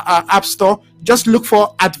app store, just look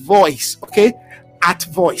for AdVoice. Okay,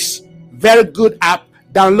 AdVoice. Very good app.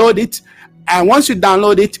 Download it. And once you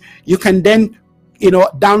download it, you can then,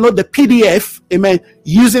 download the PDF, amen,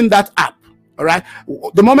 using that app. All right.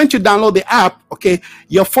 The moment you download the app, okay,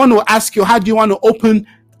 your phone will ask you, how do you want to open,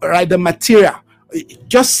 all right, the material?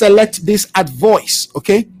 Just select this AdVoice,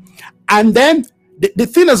 okay? And then the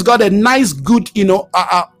thing has got a nice, good,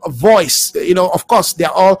 voice. Of course,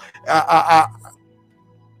 they're all,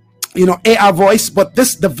 AR voice, but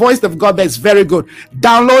the voice they've got there is very good.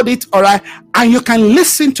 Download it, all right, and you can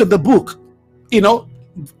listen to the book,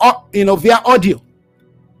 via audio.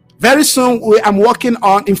 Very soon, I'm working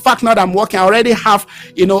on. In fact, not I'm working. I already have,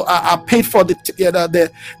 I paid for the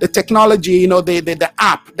technology, the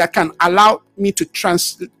app that can allow me to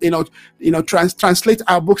translate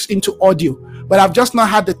our books into audio. But I've just not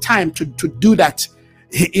had the time to do that.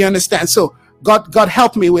 You understand? So God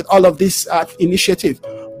help me with all of this initiative.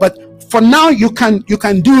 But for now, you can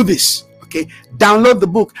do this. Okay, download the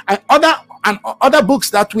book and other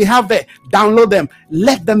books that we have there. Download them.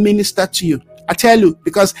 Let them minister to you. I tell you,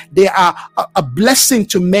 because they are a blessing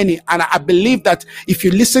to many, and I believe that if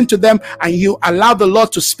you listen to them and you allow the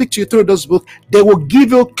Lord to speak to you through those books, they will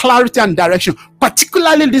give you clarity and direction.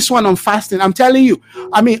 Particularly this one on fasting. I'm telling you.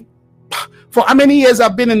 I mean, for how many years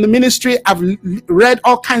I've been in the ministry, I've read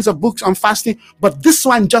all kinds of books on fasting, but this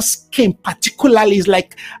one just came particularly. It's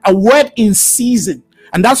like a word in season.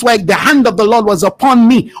 And that's why the hand of the Lord was upon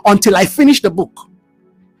me until I finished the book.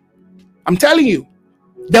 I'm telling you,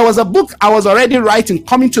 there was a book I was already writing,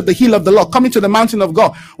 Coming to the Hill of the Lord, Coming to the Mountain of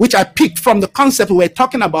God, which I picked from the concept we were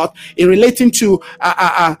talking about in relating to,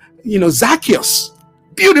 Zacchaeus.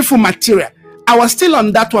 Beautiful material. I was still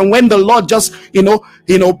on that one when the Lord just,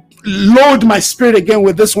 load my spirit again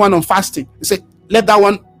with this one on fasting. He said, let that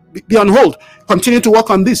one be on hold. Continue to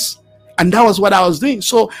work on this. And that was what I was doing.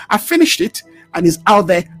 So I finished it, and it's out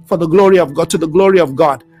there for the glory of God, to the glory of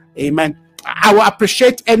God. Amen. I will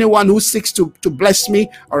appreciate anyone who seeks to bless me.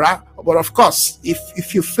 All right. But of course,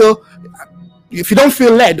 if you don't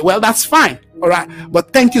feel led, well, that's fine. All right.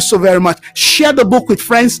 But thank you so very much. Share the book with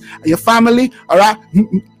friends, your family. All right.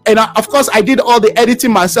 And of course, I did all the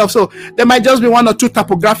editing myself. So there might just be one or two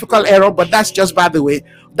typographical error, but that's just by the way.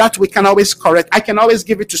 That we can always correct. I can always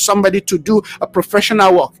give it to somebody to do a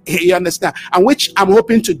professional work. You understand? And which I'm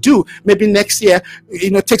hoping to do maybe next year,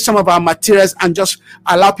 take some of our materials and just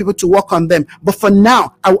allow people to work on them. But for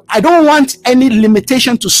now, I don't want any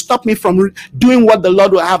limitation to stop me from doing what the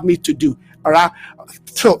Lord will have me to do. All right.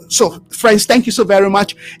 So friends, thank you so very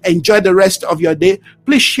much. Enjoy the rest of your day.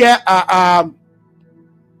 Please share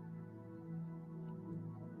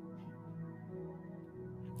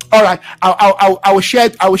all right, I will share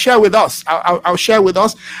it. I will share with us. I'll share with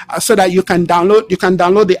us so that you can download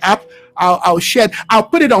the app. I'll share it. I'll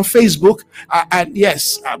put it on Facebook. And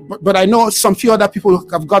yes, but I know some few other people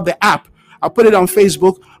have got the app. I'll put it on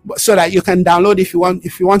Facebook so that you can download if you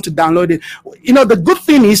want to download it. The good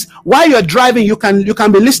thing is while you're driving, you can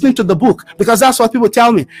be listening to the book, because that's what people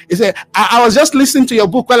tell me. They say, I was just listening to your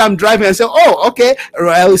book while I'm driving, and say, oh, okay,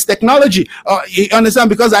 well, it's technology. You understand?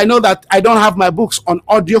 Because I know that I don't have my books on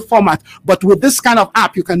audio format, but with this kind of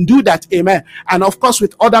app, you can do that. Amen. And of course,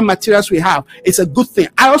 with other materials we have, it's a good thing.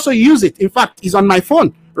 I also use it. In fact, it's on my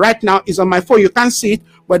phone right now. It's on my phone. You can't see it,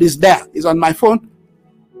 but it's there. It's on my phone.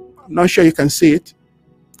 I'm not sure you can see it.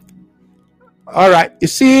 All right. You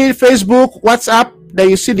see Facebook, WhatsApp, then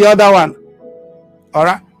you see the other one. All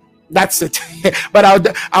right. That's it. But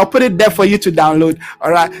I'll put it there for you to download.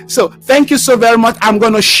 All right. So thank you so very much. I'm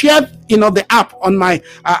going to share, the app on my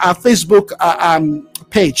Facebook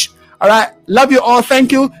page. All right. Love you all.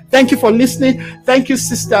 Thank you. Thank you for listening. Thank you,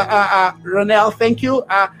 Sister Ronelle. Thank you.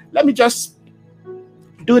 Let me just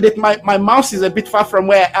do it. My mouse is a bit far from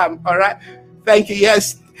where I am. All right. Thank you.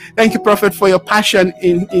 Yes. Thank you, Prophet, for your passion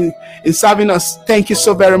in serving us. Thank you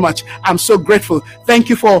so very much. I'm so grateful. Thank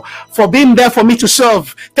you for being there for me to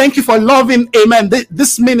serve. Thank you for loving, amen,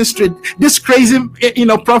 this ministry, this crazy,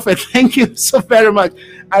 prophet. Thank you so very much.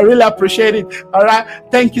 I really appreciate it. All right.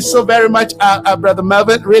 Thank you so very much, Brother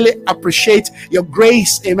Melvin. Really appreciate your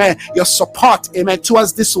grace, amen, your support, amen,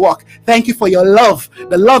 towards this work. Thank you for your love,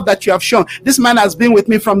 the love that you have shown. This man has been with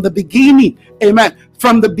me from the beginning, amen.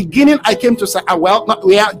 From the beginning, I came to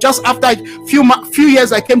just after a few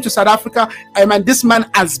years, I came to South Africa. Amen. This man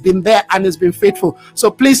has been there and has been faithful. So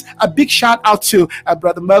please, a big shout out to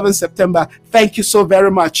Brother Melvin September. Thank you so very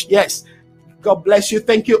much. Yes. God bless you.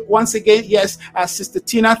 Thank you once again. Yes, Sister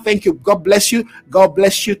Tina, thank you. God bless you. God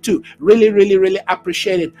bless you too. Really, really, really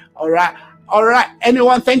appreciate it. All right. All right.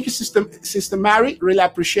 Anyone? Thank you, Sister Mary. Really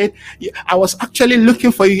appreciate you. I was actually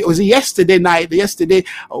looking for you. It was yesterday night. Yesterday,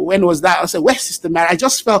 when was that? I said, where's Sister Mary? I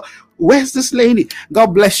just felt, where's this lady? God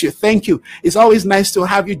bless you. Thank you. It's always nice to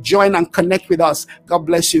have you join and connect with us. God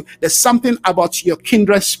bless you. There's something about your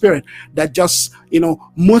kindred spirit that just,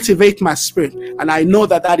 motivate my spirit. And I know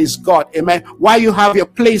that that is God. Amen. Why you have your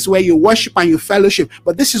place where you worship and you fellowship.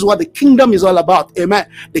 But this is what the kingdom is all about. Amen.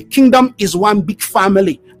 The kingdom is one big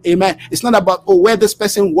family. Amen. It's not about, where this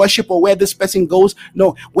person worship or where this person goes.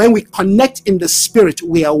 No, when we connect in the spirit,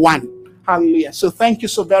 we are one. Hallelujah. So thank you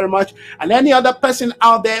so very much. And any other person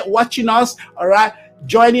out there watching us, all right,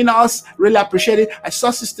 joining us, really appreciate it. I saw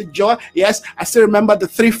Sister Joy. Yes, I still remember the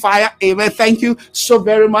 3 fire. Amen. Thank you so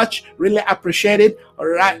very much. Really appreciate it. All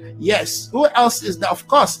right. Yes. Who else is there? Of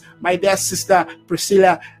course, my dear Sister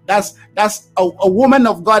Priscilla. That's a woman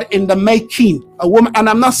of God in the making. A woman, and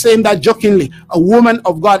I'm not saying that jokingly. A woman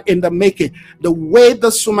of God in the making. The way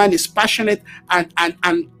this woman is passionate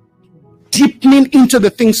and deepening into the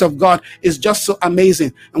things of God is just so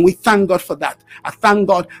amazing, and we thank God for that. I thank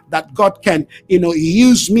God that God can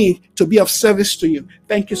use me to be of service to you.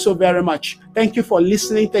 Thank you so very much. Thank you for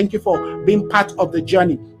listening. Thank you for being part of the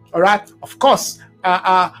journey. All right. Of course,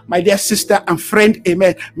 my dear sister and friend,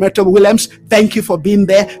 amen, Myrtle Williams, thank you for being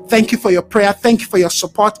there. Thank you for your prayer. Thank you for your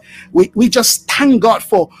support. We just thank God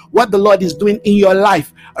for what the Lord is doing in your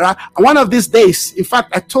life. All right. One of these days, in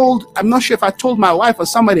fact, I'm not sure if I told my wife or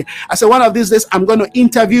somebody, I said, one of these days, I'm going to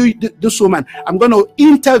interview this woman. I'm going to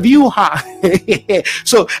interview her.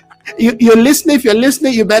 So you're listening. If you're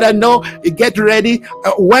listening, you better know, you get ready.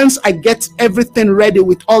 Once I get everything ready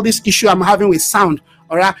with all this issue I'm having with sound,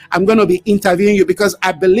 all right, I'm going to be interviewing you because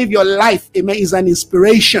I believe your life, amen, is an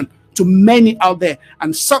inspiration to many out there.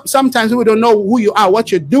 And sometimes we don't know who you are,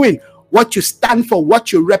 what you're doing, what you stand for,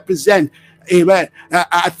 what you represent. Amen.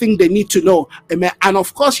 I think they need to know. Amen. And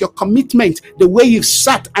of course, your commitment, the way you've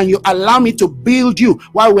sat and you allow me to build you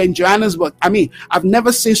while we're in Johannesburg. I mean, I've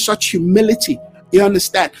never seen such humility. You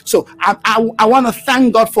understand? So I want to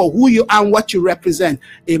thank God for who you are and what you represent.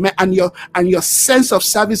 Amen. And your sense of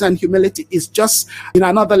service and humility is just in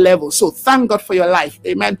another level. So thank God for your life.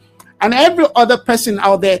 Amen. And every other person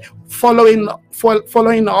out there following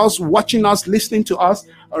us, watching us, listening to us.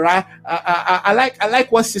 All right. I like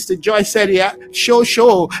what Sister Joy said here.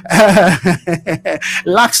 Show.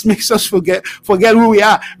 Lacks makes us forget who we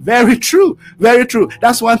are. Very true. Very true.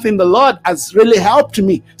 That's one thing the Lord has really helped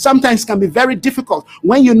me. Sometimes it can be very difficult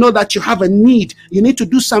when you know that you have a need. You need to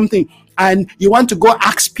do something. And you want to go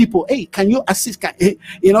ask people, hey, can you assist?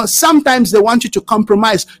 Sometimes they want you to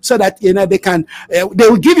compromise so that, they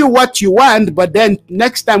will give you what you want. But then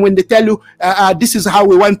next time when they tell you, this is how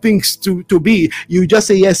we want things to be, you just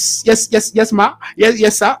say, yes, ma.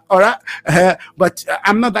 Yes, sir. All right. But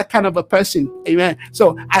I'm not that kind of a person. Amen.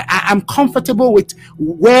 So I'm comfortable with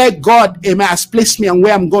where God, amen, has placed me and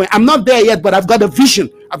where I'm going. I'm not there yet, but I've got a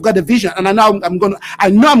vision. And I know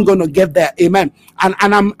I'm going to get there. Amen. And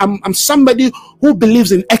I'm somebody who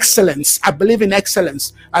believes in excellence. I believe in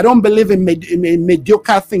excellence. I don't believe in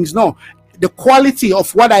mediocre things. No, the quality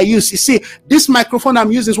of what I use. You see, this microphone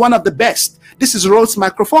I'm using is one of the best. This is Rhodes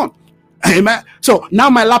microphone. Amen. So now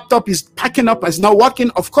my laptop is packing up. It's not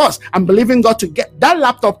working. Of course, I'm believing God to get that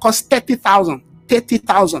laptop. Costs 30,000.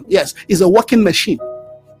 30,000. Yes, it's a working machine,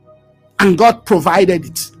 and God provided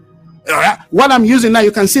it. All right. What I'm using now,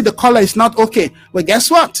 you can see the color is not okay. But guess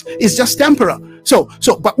what? It's just temporal.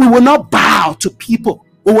 But we will not bow to people.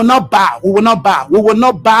 We will not bow. We will not bow. We will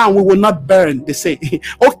not bow. And we will not burn. They say,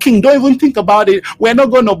 oh, King, don't even think about it. We're not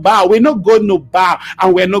going to bow. We're not going to bow.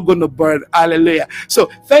 And we're not going to burn. Hallelujah. So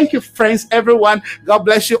thank you, friends, everyone. God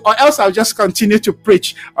bless you. Or else I'll just continue to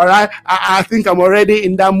preach. All right. I think I'm already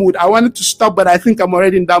in that mood. I wanted to stop, but I think I'm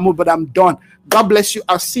already in that mood, but I'm done. God bless you.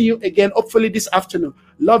 I'll see you again, hopefully this afternoon.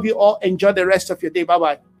 Love you all. Enjoy the rest of your day.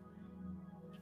 Bye-bye.